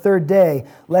until the third day,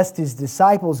 lest his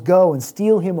disciples go and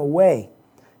steal him away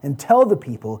and tell the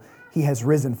people he has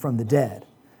risen from the dead.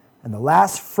 And the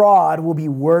last fraud will be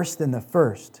worse than the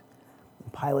first.'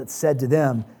 And Pilate said to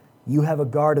them, 'You have a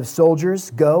guard of soldiers.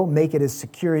 Go, make it as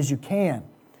secure as you can.'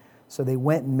 So they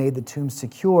went and made the tomb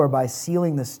secure by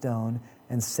sealing the stone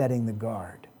and setting the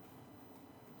guard."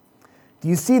 Do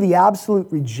you see the absolute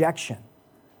rejection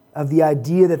of the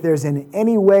idea that there's in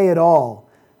any way at all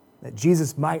that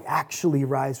Jesus might actually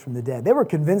rise from the dead? They were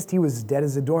convinced he was dead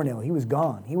as a doornail. He was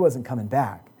gone. He wasn't coming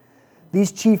back.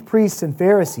 These chief priests and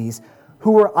Pharisees,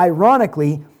 who were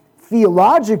ironically,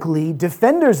 theologically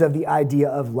defenders of the idea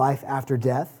of life after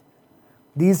death,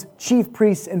 these chief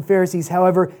priests and Pharisees,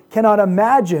 however, cannot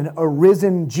imagine a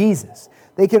risen Jesus.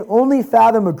 They can only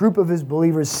fathom a group of his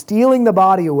believers stealing the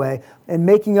body away and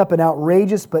making up an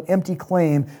outrageous but empty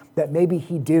claim that maybe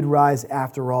he did rise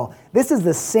after all. This is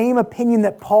the same opinion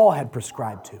that Paul had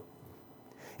prescribed to.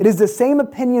 It is the same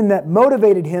opinion that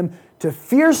motivated him to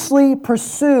fiercely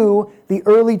pursue the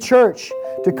early church,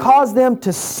 to cause them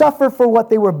to suffer for what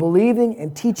they were believing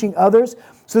and teaching others,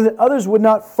 so that others would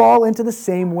not fall into the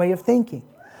same way of thinking.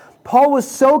 Paul was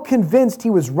so convinced he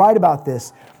was right about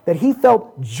this that he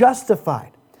felt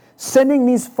justified sending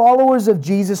these followers of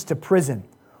Jesus to prison,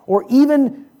 or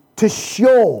even to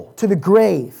Sheol, to the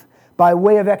grave, by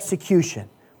way of execution,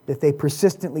 if they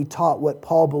persistently taught what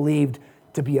Paul believed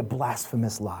to be a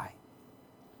blasphemous lie.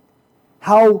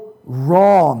 How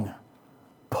wrong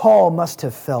Paul must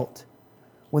have felt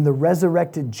when the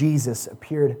resurrected Jesus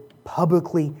appeared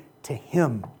publicly to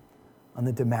him on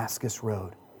the Damascus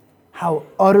road. How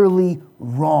utterly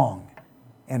wrong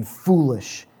and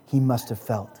foolish he must have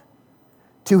felt.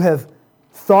 To have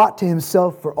thought to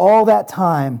himself for all that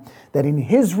time that in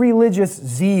his religious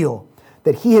zeal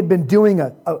that he had been doing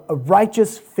a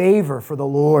righteous favor for the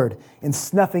Lord in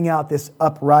snuffing out this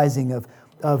uprising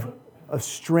of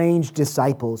strange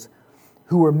disciples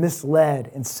who were misled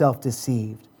and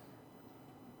self-deceived.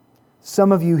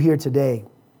 Some of you here today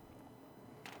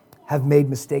have made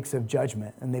mistakes of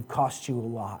judgment, and they've cost you a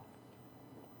lot.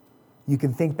 You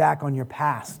can think back on your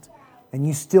past, and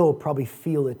you still probably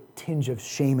feel a tinge of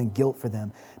shame and guilt for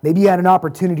them. Maybe you had an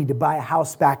opportunity to buy a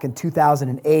house back in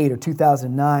 2008 or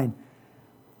 2009.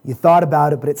 You thought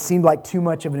about it, but it seemed like too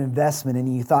much of an investment,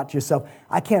 and you thought to yourself,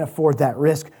 I can't afford that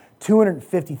risk.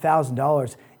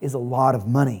 $250,000 is a lot of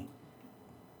money.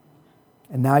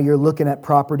 And now you're looking at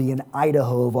property in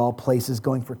Idaho, of all places,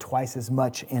 going for twice as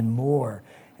much and more.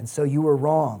 And so you were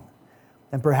wrong.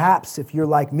 And perhaps if you're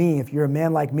like me, if you're a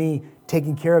man like me,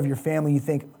 taking care of your family, you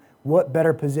think, what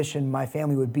better position my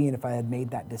family would be in if I had made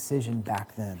that decision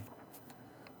back then?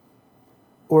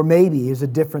 Or maybe, here's a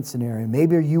different scenario,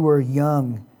 maybe you were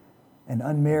young and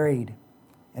unmarried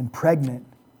and pregnant,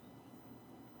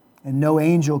 and no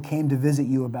angel came to visit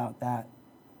you about that.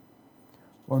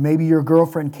 Or maybe your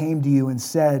girlfriend came to you and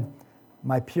said,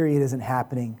 my period isn't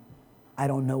happening. I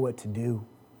don't know what to do.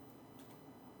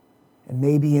 And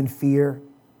maybe in fear,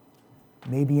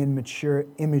 maybe in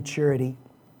immaturity,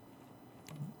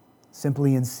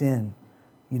 simply in sin,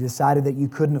 you decided that you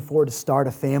couldn't afford to start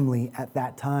a family at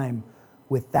that time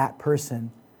with that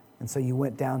person, and so you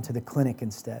went down to the clinic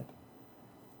instead.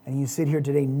 And you sit here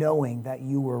today knowing that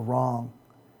you were wrong,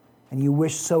 and you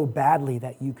wish so badly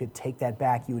that you could take that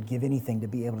back. You would give anything to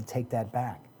be able to take that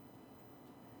back.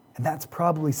 And that's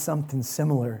probably something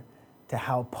similar to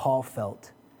how Paul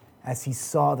felt as he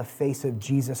saw the face of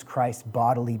Jesus Christ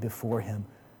bodily before him.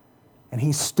 And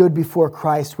he stood before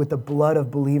Christ with the blood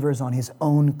of believers on his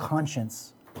own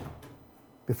conscience,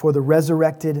 before the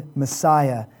resurrected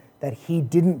Messiah that he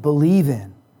didn't believe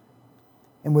in,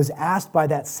 and was asked by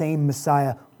that same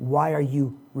Messiah, why are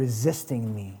you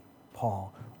resisting me,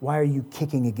 Paul? Why are you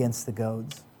kicking against the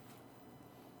goads?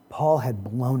 Paul had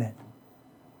blown it.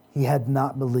 He had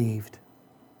not believed.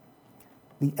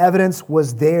 The evidence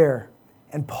was there,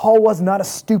 and Paul was not a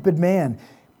stupid man,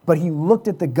 but he looked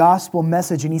at the gospel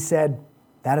message and he said,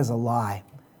 that is a lie.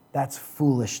 That's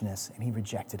foolishness, and he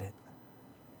rejected it.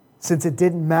 Since it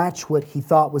didn't match what he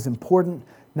thought was important,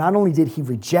 not only did he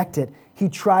reject it, he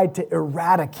tried to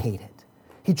eradicate it.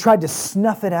 He tried to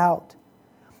snuff it out.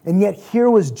 And yet here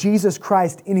was Jesus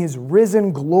Christ in his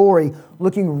risen glory,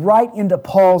 looking right into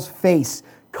Paul's face,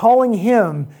 calling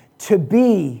him to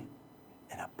be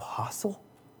an apostle.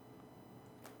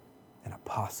 An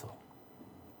apostle.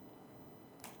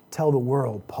 Tell the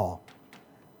world, Paul.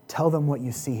 Tell them what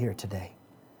you see here today.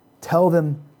 Tell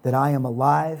them that I am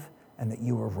alive and that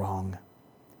you are wrong.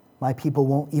 My people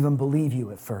won't even believe you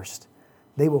at first.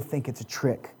 They will think it's a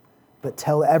trick. But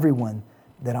tell everyone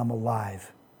that I'm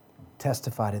alive.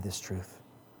 Testify to this truth.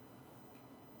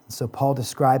 And so Paul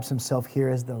describes himself here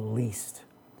as the least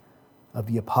of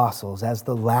the apostles, as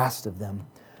the last of them.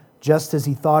 Just as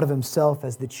he thought of himself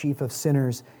as the chief of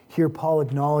sinners, here Paul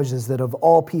acknowledges that of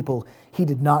all people, he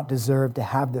did not deserve to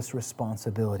have this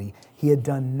responsibility. He had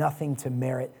done nothing to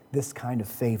merit this kind of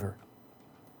favor.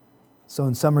 So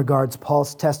in some regards,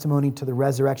 Paul's testimony to the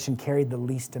resurrection carried the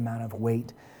least amount of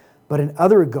weight. But in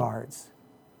other regards,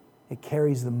 it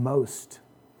carries the most.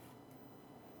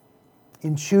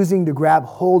 In choosing to grab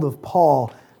hold of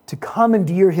Paul, to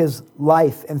commandeer his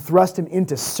life and thrust him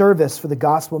into service for the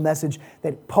gospel message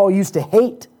that Paul used to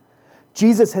hate,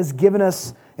 Jesus has given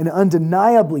us an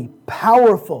undeniably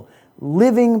powerful,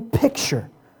 living picture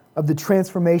of the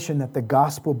transformation that the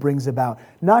gospel brings about,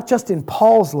 not just in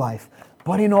Paul's life,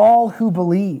 but in all who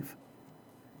believe.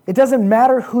 It doesn't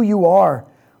matter who you are.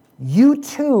 You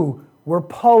too were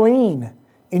Pauline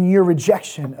in your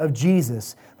rejection of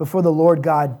Jesus before the Lord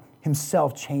God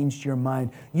himself changed your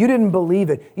mind. You didn't believe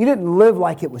it. You didn't live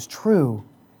like it was true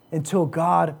until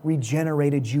God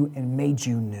regenerated you and made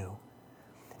you new.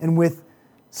 And with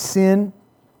sin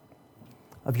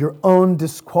of your own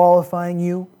disqualifying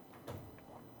you,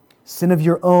 sin of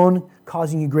your own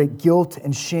causing you great guilt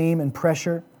and shame and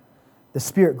pressure, the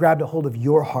Spirit grabbed a hold of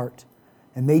your heart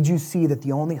and made you see that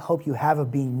the only hope you have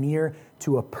of being near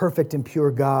to a perfect and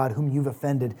pure God whom you've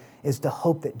offended is to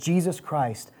hope that Jesus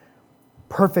Christ,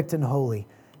 perfect and holy,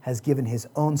 has given his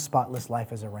own spotless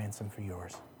life as a ransom for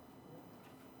yours.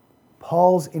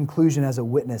 Paul's inclusion as a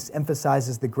witness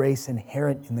emphasizes the grace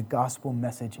inherent in the gospel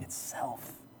message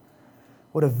itself.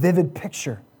 What a vivid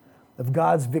picture of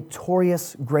God's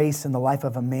victorious grace in the life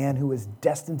of a man who is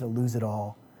destined to lose it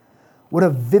all. What a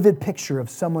vivid picture of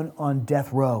someone on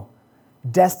death row,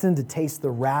 destined to taste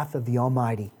the wrath of the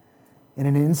Almighty, in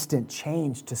an instant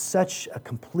changed to such a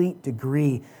complete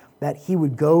degree that he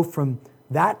would go from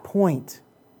that point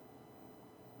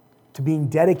to being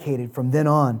dedicated from then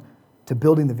on to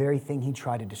building the very thing he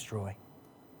tried to destroy.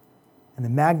 And the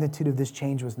magnitude of this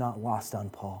change was not lost on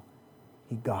Paul.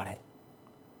 He got it.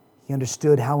 He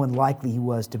understood how unlikely he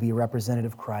was to be a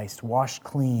representative of Christ, washed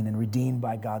clean and redeemed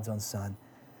by God's own Son.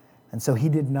 And so he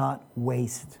did not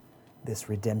waste this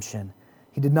redemption.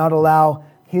 He did not allow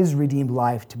his redeemed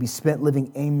life to be spent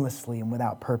living aimlessly and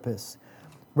without purpose.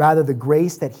 Rather, the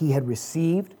grace that he had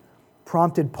received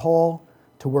prompted Paul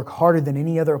to work harder than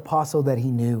any other apostle that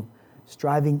he knew,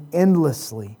 striving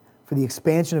endlessly for the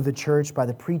expansion of the church by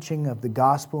the preaching of the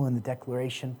gospel and the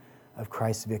declaration of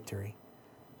Christ's victory.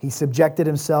 He subjected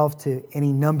himself to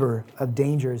any number of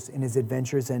dangers in his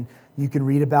adventures, and you can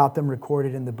read about them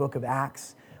recorded in the book of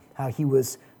Acts, how he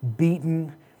was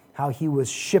beaten, how he was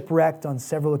shipwrecked on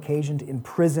several occasions,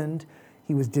 imprisoned.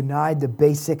 He was denied the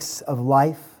basics of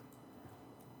life.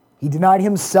 He denied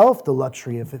himself the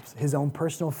luxury of his own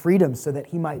personal freedom so that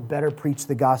he might better preach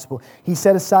the gospel. He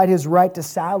set aside his right to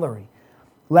salary,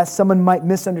 lest someone might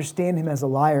misunderstand him as a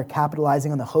liar,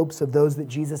 capitalizing on the hopes of those that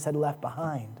Jesus had left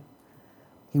behind.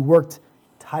 He worked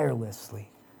tirelessly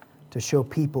to show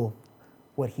people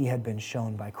what he had been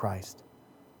shown by Christ.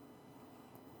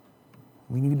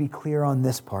 We need to be clear on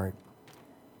this part.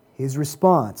 His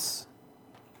response,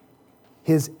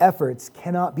 his efforts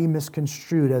cannot be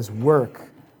misconstrued as work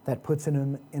that puts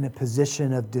him in a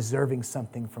position of deserving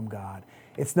something from God.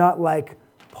 It's not like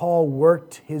Paul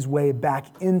worked his way back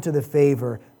into the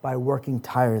favor by working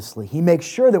tirelessly. He makes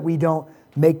sure that we don't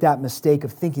make that mistake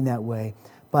of thinking that way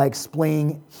by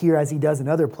explaining here, as he does in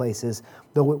other places,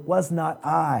 though it was not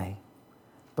I,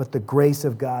 but the grace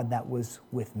of God that was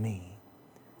with me.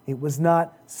 It was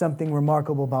not something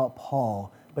remarkable about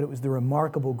Paul, but it was the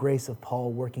remarkable grace of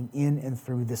Paul working in and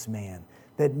through this man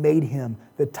that made him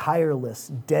the tireless,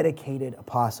 dedicated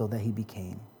apostle that he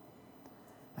became.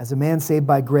 As a man saved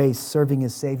by grace, serving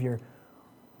his Savior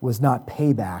was not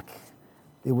payback.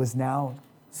 It was now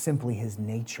simply his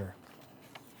nature.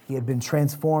 He had been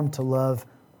transformed to love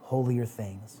holier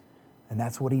things. And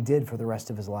that's what he did for the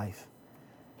rest of his life.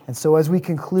 And so as we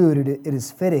conclude, it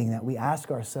is fitting that we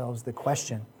ask ourselves the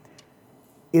question,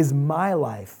 is my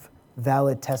life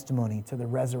valid testimony to the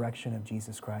resurrection of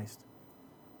Jesus Christ?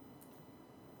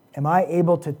 Am I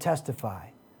able to testify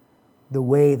the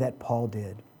way that Paul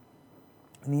did?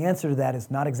 And the answer to that is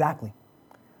not exactly.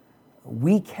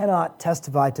 We cannot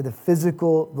testify to the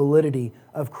physical validity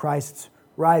of Christ's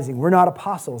rising. We're not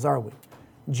apostles, are we?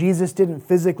 Jesus didn't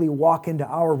physically walk into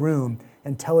our room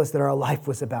and tell us that our life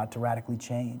was about to radically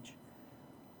change.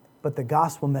 But the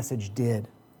gospel message did.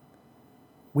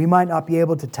 We might not be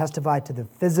able to testify to the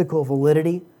physical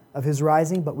validity of his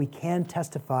rising, but we can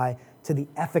testify to the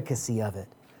efficacy of it.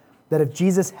 That if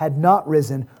Jesus had not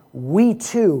risen, we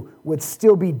too would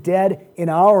still be dead in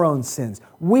our own sins.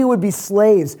 We would be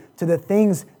slaves to the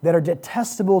things that are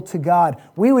detestable to God.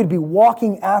 We would be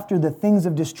walking after the things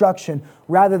of destruction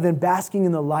rather than basking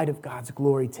in the light of God's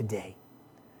glory today.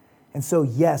 And so,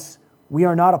 yes, we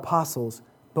are not apostles,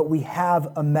 but we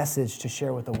have a message to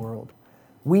share with the world.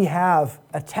 We have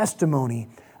a testimony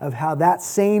of how that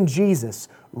same Jesus,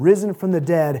 risen from the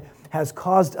dead, has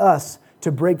caused us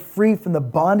to break free from the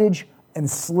bondage and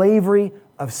slavery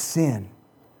of sin.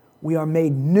 We are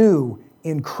made new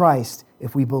in Christ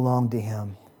if we belong to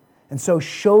him. And so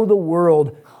show the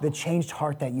world the changed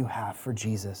heart that you have for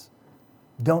Jesus.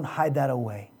 Don't hide that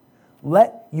away.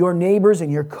 Let your neighbors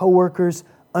and your coworkers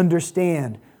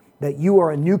understand that you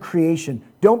are a new creation.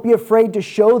 Don't be afraid to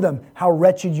show them how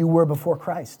wretched you were before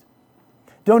Christ.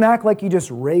 Don't act like you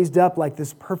just raised up like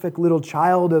this perfect little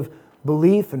child of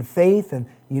belief and faith and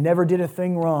you never did a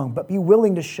thing wrong. But be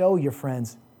willing to show your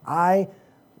friends, I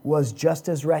was just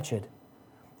as wretched.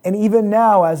 And even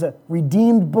now, as a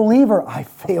redeemed believer, I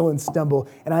fail and stumble.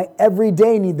 And I every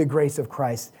day need the grace of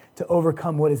Christ to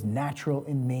overcome what is natural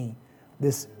in me,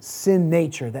 this sin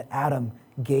nature that Adam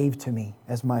gave to me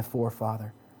as my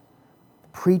forefather.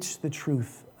 Preach the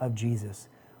truth of Jesus.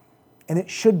 And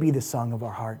it should be the song of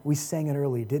our heart. We sang it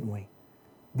earlier, didn't we?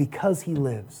 Because he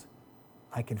lives,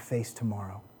 I can face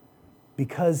tomorrow.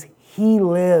 Because he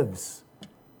lives,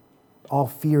 all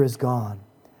fear is gone.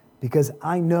 Because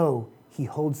I know he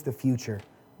holds the future.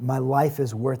 My life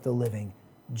is worth the living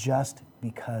just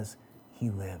because he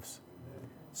lives.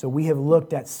 So we have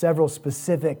looked at several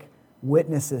specific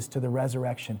witnesses to the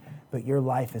resurrection, but your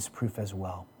life is proof as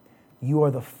well. You are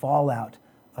the fallout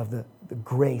of the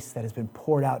grace that has been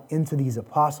poured out into these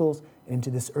apostles,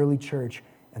 into this early church,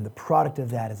 and the product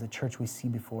of that is the church we see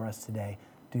before us today.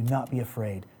 Do not be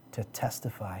afraid to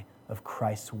testify of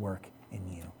Christ's work in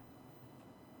you.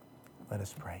 Let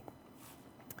us pray.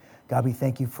 God, we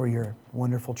thank you for your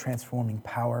wonderful transforming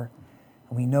power.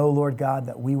 And we know, Lord God,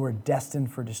 that we were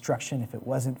destined for destruction if it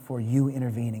wasn't for you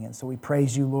intervening. And so we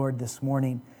praise you, Lord, this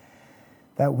morning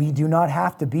that we do not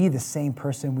have to be the same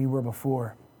person we were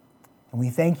before. And we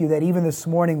thank you that even this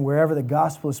morning, wherever the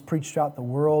gospel is preached throughout the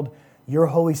world, your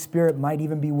Holy Spirit might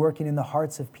even be working in the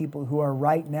hearts of people who are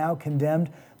right now condemned,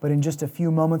 but in just a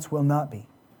few moments will not be.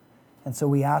 And so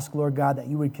we ask, Lord God, that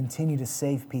you would continue to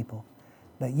save people,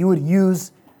 that you would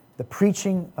use the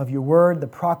preaching of your word, the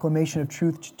proclamation of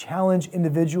truth, to challenge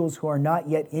individuals who are not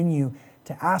yet in you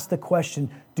to ask the question,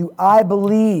 do I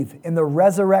believe in the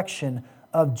resurrection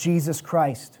of Jesus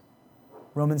Christ?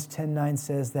 Romans 10:9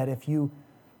 says that if you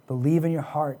believe in your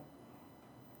heart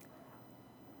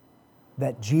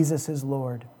that Jesus is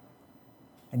Lord,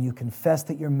 and you confess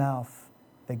that your mouth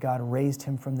that God raised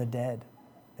him from the dead,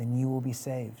 then you will be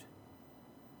saved.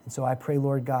 And so I pray,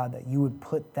 Lord God, that you would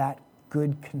put that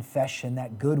good confession,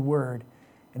 that good word,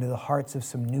 into the hearts of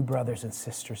some new brothers and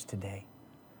sisters today.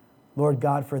 Lord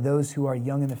God, for those who are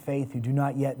young in the faith, who do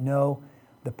not yet know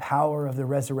the power of the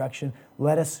resurrection,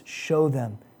 let us show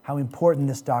them how important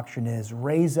this doctrine is.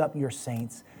 Raise up your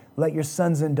saints. Let your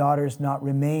sons and daughters not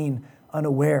remain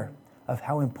unaware of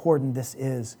how important this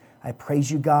is. I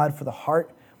praise you, God, for the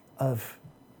heart of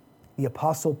the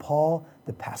Apostle Paul,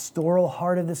 the pastoral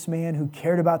heart of this man who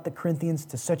cared about the Corinthians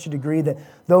to such a degree that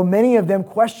though many of them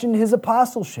questioned his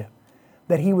apostleship,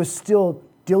 that he was still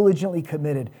diligently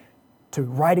committed to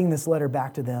writing this letter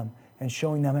back to them and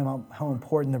showing them how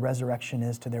important the resurrection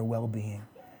is to their well-being.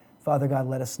 Father God,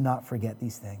 let us not forget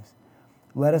these things.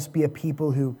 Let us be a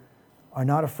people who are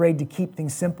not afraid to keep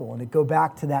things simple and to go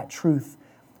back to that truth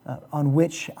on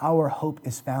which our hope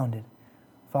is founded.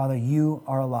 Father, you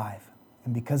are alive.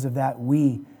 And because of that,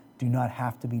 we do not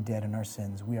have to be dead in our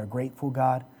sins. We are grateful,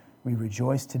 God. We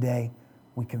rejoice today.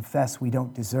 We confess we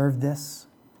don't deserve this.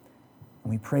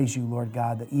 And we praise you, Lord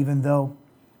God, that even though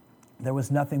there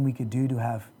was nothing we could do to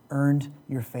have earned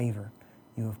your favor,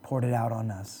 you have poured it out on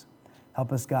us.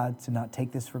 Help us, God, to not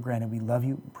take this for granted. We love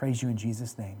you and praise you in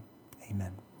Jesus' name.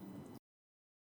 Amen.